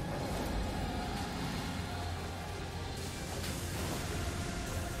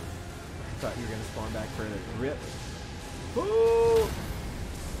 I thought you were gonna spawn back for the rip. Woo! Oh.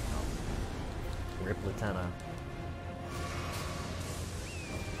 Rip Lieutenant.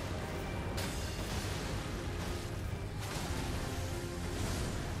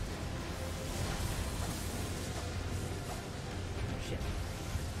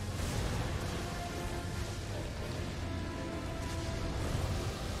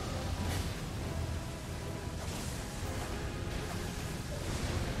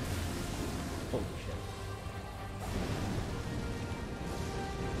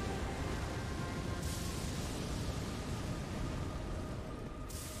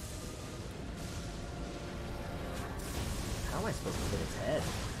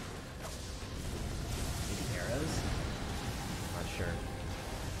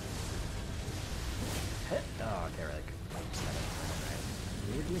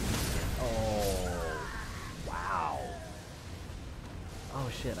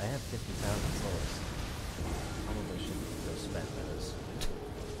 Shit, I have 50,000 souls. Probably shouldn't go spend those.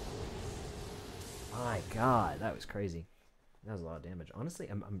 My god, that was crazy. That was a lot of damage. Honestly,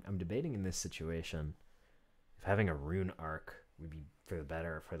 I'm debating in this situation if having a rune arc would be for the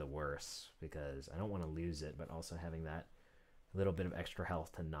better or for the worse, because I don't want to lose it, but also having that little bit of extra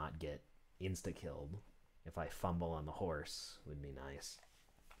health to not get insta-killed if I fumble on the horse would be nice.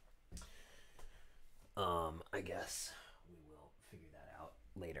 I guess we will figure that out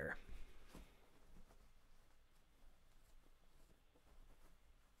later.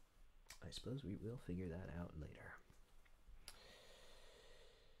 I suppose we will figure that out later.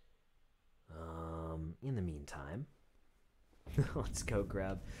 In the meantime, let's just go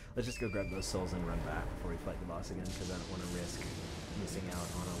grab those souls and run back before we fight the boss again, because I don't want to risk missing out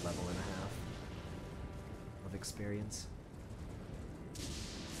on a level and a half. of experience.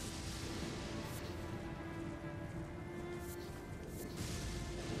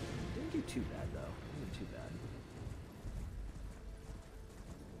 Didn't do too bad though. Didn't do too bad.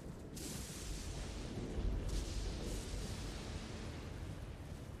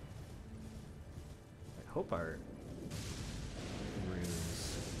 I hope our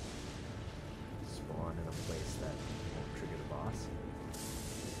runes spawn in a place that won't trigger the boss.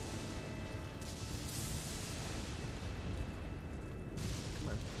 Come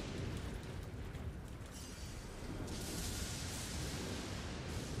on.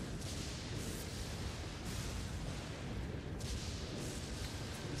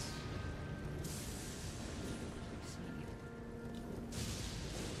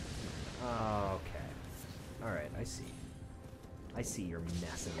 I see. I see your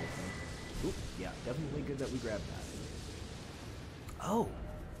mess and everything. Oop, yeah, definitely good that we grabbed that. Oh!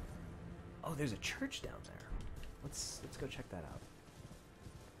 Oh, there's a church down there. Let's go check that out.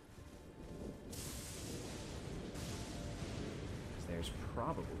 There's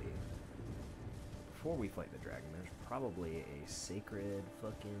probably, before we fight the dragon, there's probably a sacred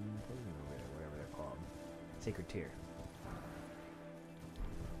fucking thing over there, whatever they're called. Sacred tier.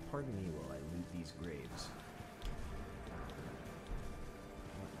 Pardon me while I loot these graves.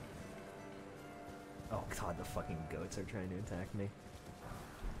 Oh god, the fucking goats are trying to attack me.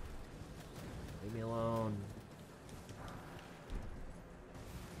 Leave me alone. I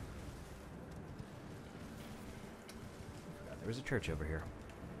forgot there was a church over here.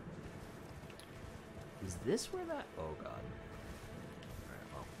 Is this where that... Oh god. Alright,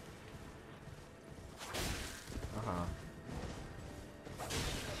 well. Uh-huh.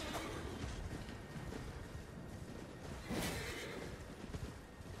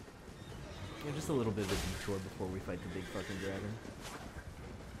 Yeah, just a little bit of a detour before we fight the big fucking dragon.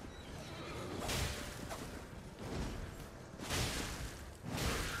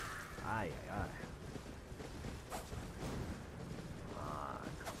 Aye, aye, aye.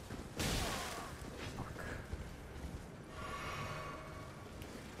 Fuck.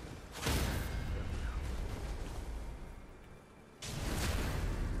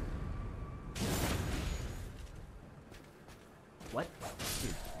 What?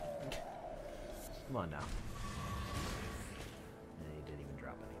 Dude. Come on now. And he didn't even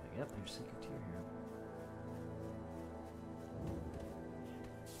drop anything. Yep, there's secret tier here.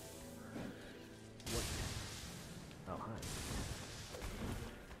 What? Oh, hi.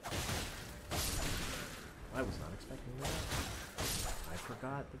 I was not expecting that. I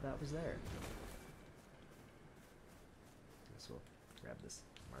forgot that that was there. Guess we'll grab this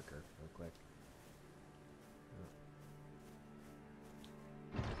marker real quick.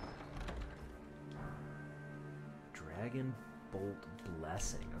 Dragon Bolt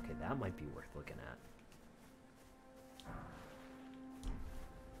Blessing. Okay, that might be worth looking at.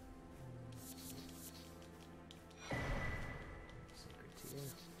 Sacred tier.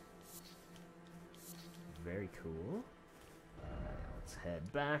 Very cool. Let's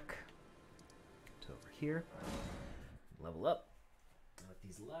head back to over here. Level up. With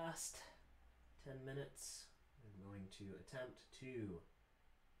these last 10 minutes, I'm going to attempt to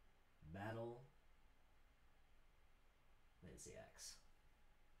battle Nancy X.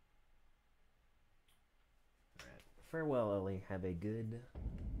 Alright. Farewell, Ellie. Have a good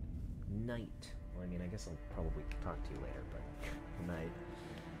night. Well, I mean, I guess I'll probably talk to you later, but good night.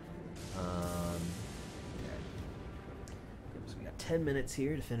 Okay. So we got 10 minutes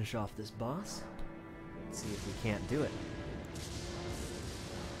here to finish off this boss. Let's see if we can't do it.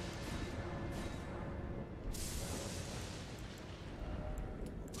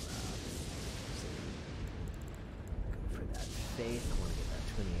 Faith. I want to get that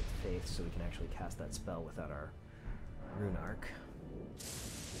 28th faith so we can actually cast that spell without our rune arc.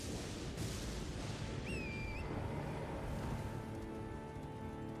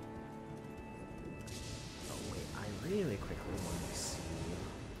 Oh wait, I really quickly want to see what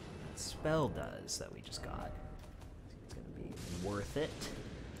that spell does that we just got. It's going to be worth it.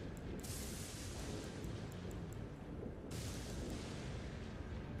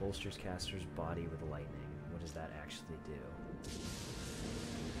 Bolsters caster's body with lightning. What does that actually do?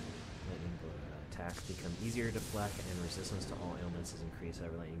 Lightning attacks become easier to deflect and resistance to all ailments is increased.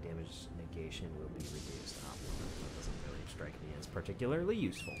 However, lightning damage negation will be reduced. Oh, that doesn't really strike me as particularly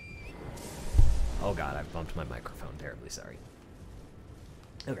useful. Oh god, I've bumped my microphone. Terribly sorry.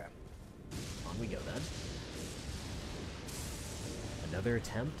 Okay. On we go then. Another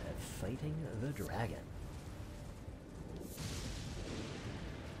attempt at fighting the dragon.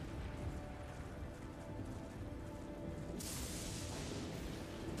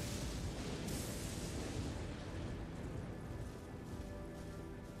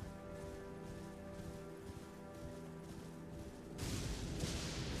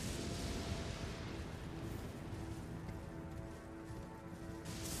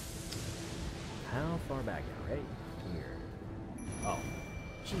 back now, right? Here. Oh.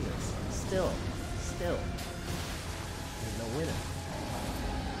 Jesus. Still. There's no winner.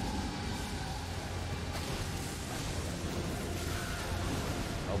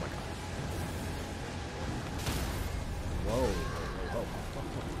 Oh my god. Whoa.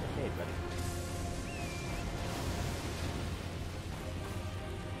 Hey, buddy.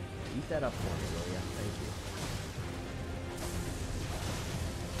 Eat that up for me, will ya? Thank you.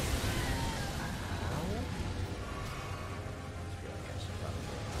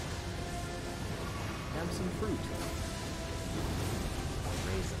 Some fruit.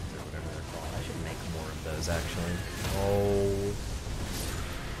 Raisins or whatever they're called. I should make more of those actually. Oh.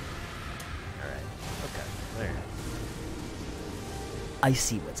 Alright. Okay. There. I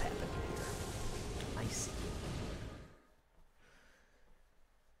see what's happening here. I see.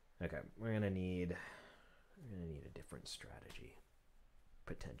 Okay. We're gonna need a different strategy.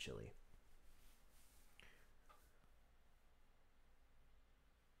 Potentially.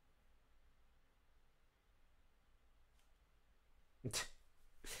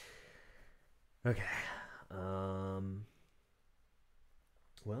 Okay.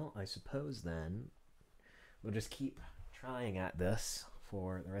 Well, I suppose then we'll just keep trying at this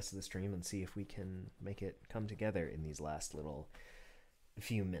for the rest of the stream and see if we can make it come together in these last little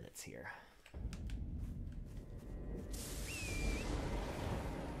few minutes here.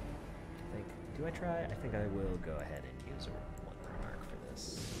 Do I try? I think I will go ahead and use one rune arc for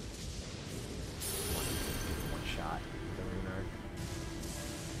this. One shot with the rune arc.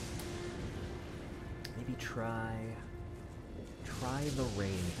 Maybe try the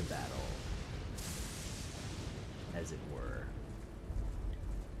ranged battle, as it were.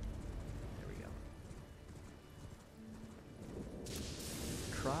 There we go.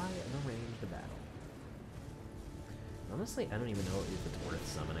 Try the ranged battle. Honestly, I don't even know if it's worth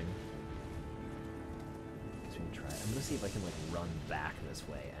summoning. Guess we can try. I'm gonna see if I can like run back this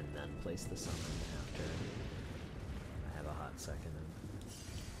way and then place the summon after I have a hot second. And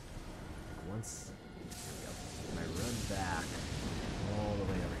once. Here we go. When I run back all the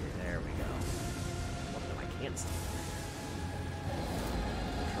way over here, there we go. Oh no, I can't stop there.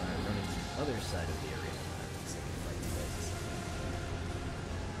 I'll try running to the other side of the arena and see if I can place this.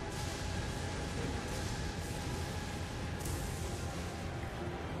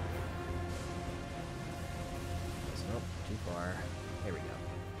 Nope, too far. There we go.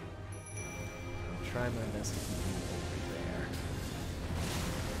 I'll try my best to keep you over there.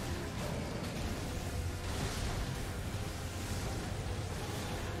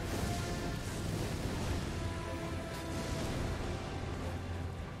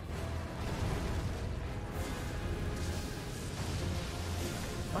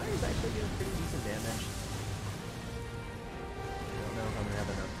 Fire's actually doing pretty decent damage. I don't know if I'm gonna have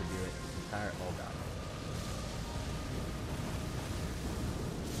enough to do it entire. Oh god.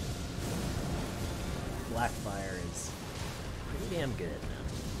 Black fire is pretty damn good.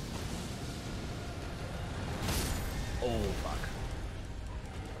 Oh fuck.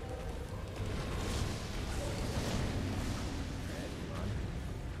 Alright, come on.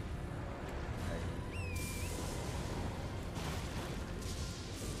 Alright.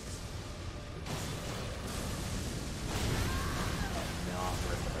 Not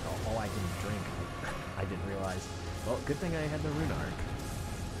worth it at all. Oh, I didn't drink. I didn't realize. Well, good thing I had the rune arc.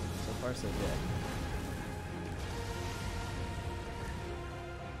 So far, so good.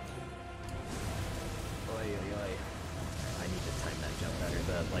 Oy, oy, oy. I need to time that jump better.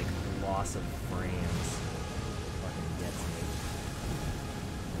 The, like, loss of frames fucking gets me.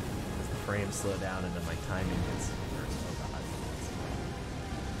 As the frames slow down and then my timing gets worse. Oh god.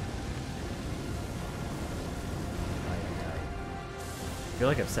 Ay, ay, ay. I feel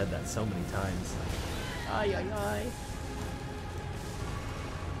like I've said that so many times. Ay, ay, ay.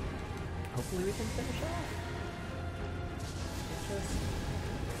 Hopefully we can finish off. It's just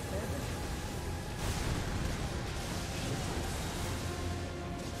damage.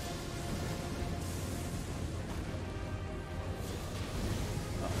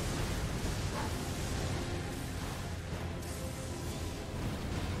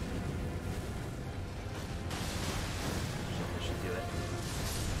 That should do it.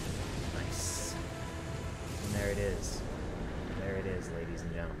 Nice. And there it is. There it is, ladies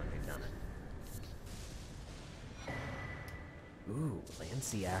and gentlemen. We've done it. Ooh,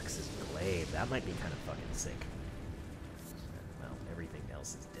 Lancy Axe's Glaive. That might be kind of fucking sick. Well, everything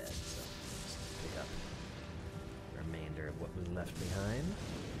else is dead, so just pick up the remainder of what was left behind.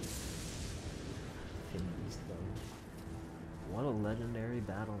 Finley's Bone. What a legendary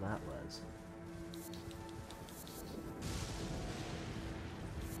battle that was.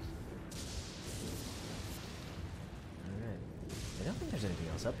 anything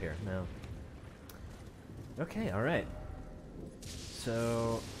else up here. No. Okay, alright.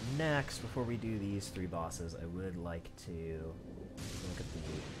 So, next, before we do these 3 bosses, I would like to look at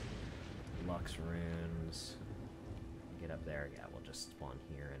the Lux runes. Get up there. Yeah, we'll just spawn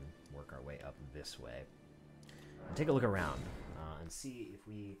here and work our way up this way. And take a look around and see if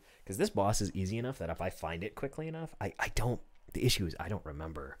we... Because this boss is easy enough that if I find it quickly enough, I don't... The issue is I don't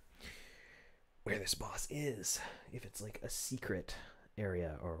remember where this boss is. If it's like a secret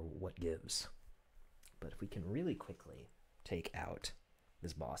area or what gives. But if we can really quickly take out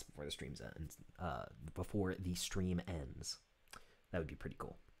this boss before the stream ends, that would be pretty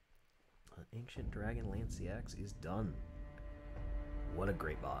cool. Ancient Dragon Lance CX is done. What a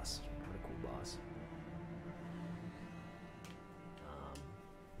great boss. What a cool boss.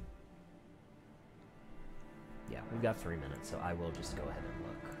 Yeah, we've got 3 minutes, so I will just go ahead and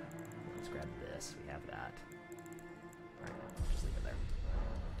look. Let's grab this. We have that. Alright, I'll just leave it there.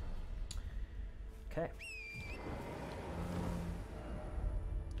 Okay.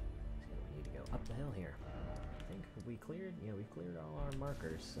 We need to go up the hill here. I think we cleared, yeah, we cleared all our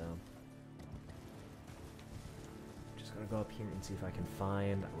markers, so just gonna go up here and see if I can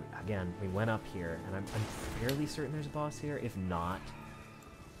find. Again, we went up here, and I'm fairly certain there's a boss here. If not,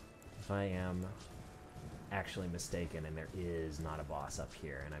 if I am actually mistaken and there is not a boss up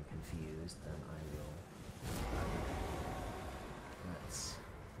here and I'm confused, then I will. Let's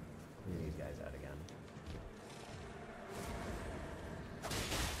clear these guys out again.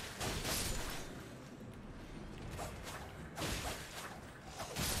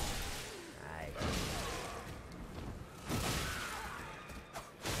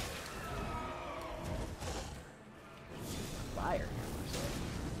 Fire.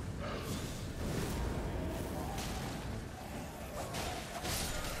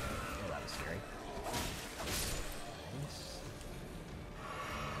 Oh, that was scary. Nice.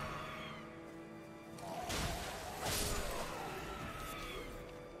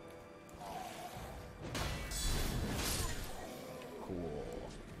 Cool.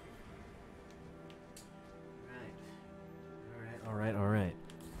 Alright.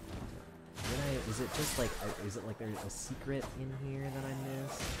 Is it just like, is it like there's a secret in here that I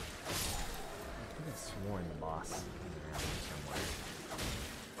missed? I could have sworn the boss is around here somewhere.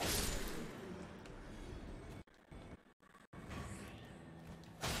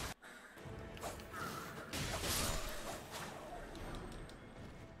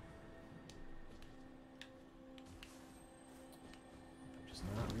 I'm just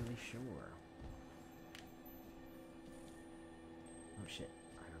not really sure. Oh shit,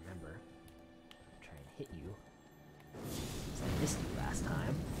 I remember. Try and hit you. Because I missed you last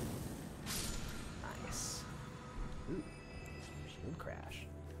time. Nice. Ooh. Shield crash.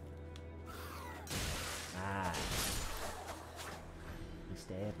 Ah. He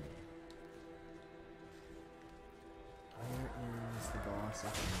stabbed me. Where is the boss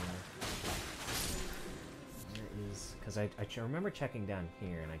up here? Where is... Because I remember checking down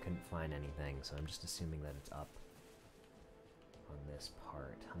here and I couldn't find anything, so I'm just assuming that it's up on this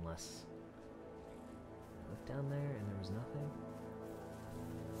part. Unless... Look down there and there was nothing.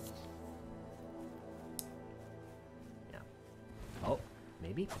 Yeah. Oh,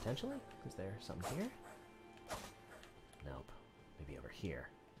 maybe, potentially? Is there something here? Nope. Maybe over here.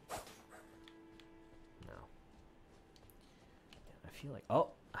 No. Yeah, I feel like... Oh!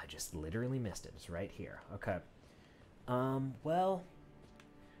 I just literally missed it. It's right here. Okay. Well...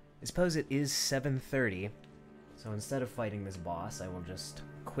 I suppose it is 7:30. So instead of fighting this boss, I will just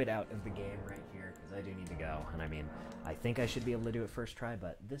quit out of the game right here, because I do need to go. And I mean, I think I should be able to do it first try,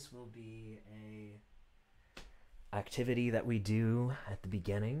 but this will be a activity that we do at the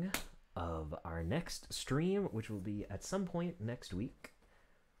beginning of our next stream, which will be at some point next week.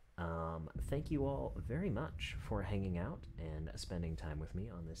 Thank you all very much for hanging out and spending time with me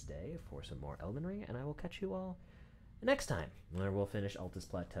on this day for some more Elden Ring, and I will catch you all next time, where we'll finish Altus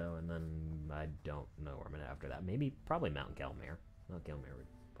Plateau, and then I don't know where I'm gonna after that. Maybe, probably Mount Gelmir. Mount Gelmir would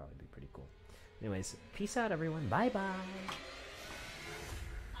probably be pretty cool. Anyways, peace out, everyone. Bye-bye.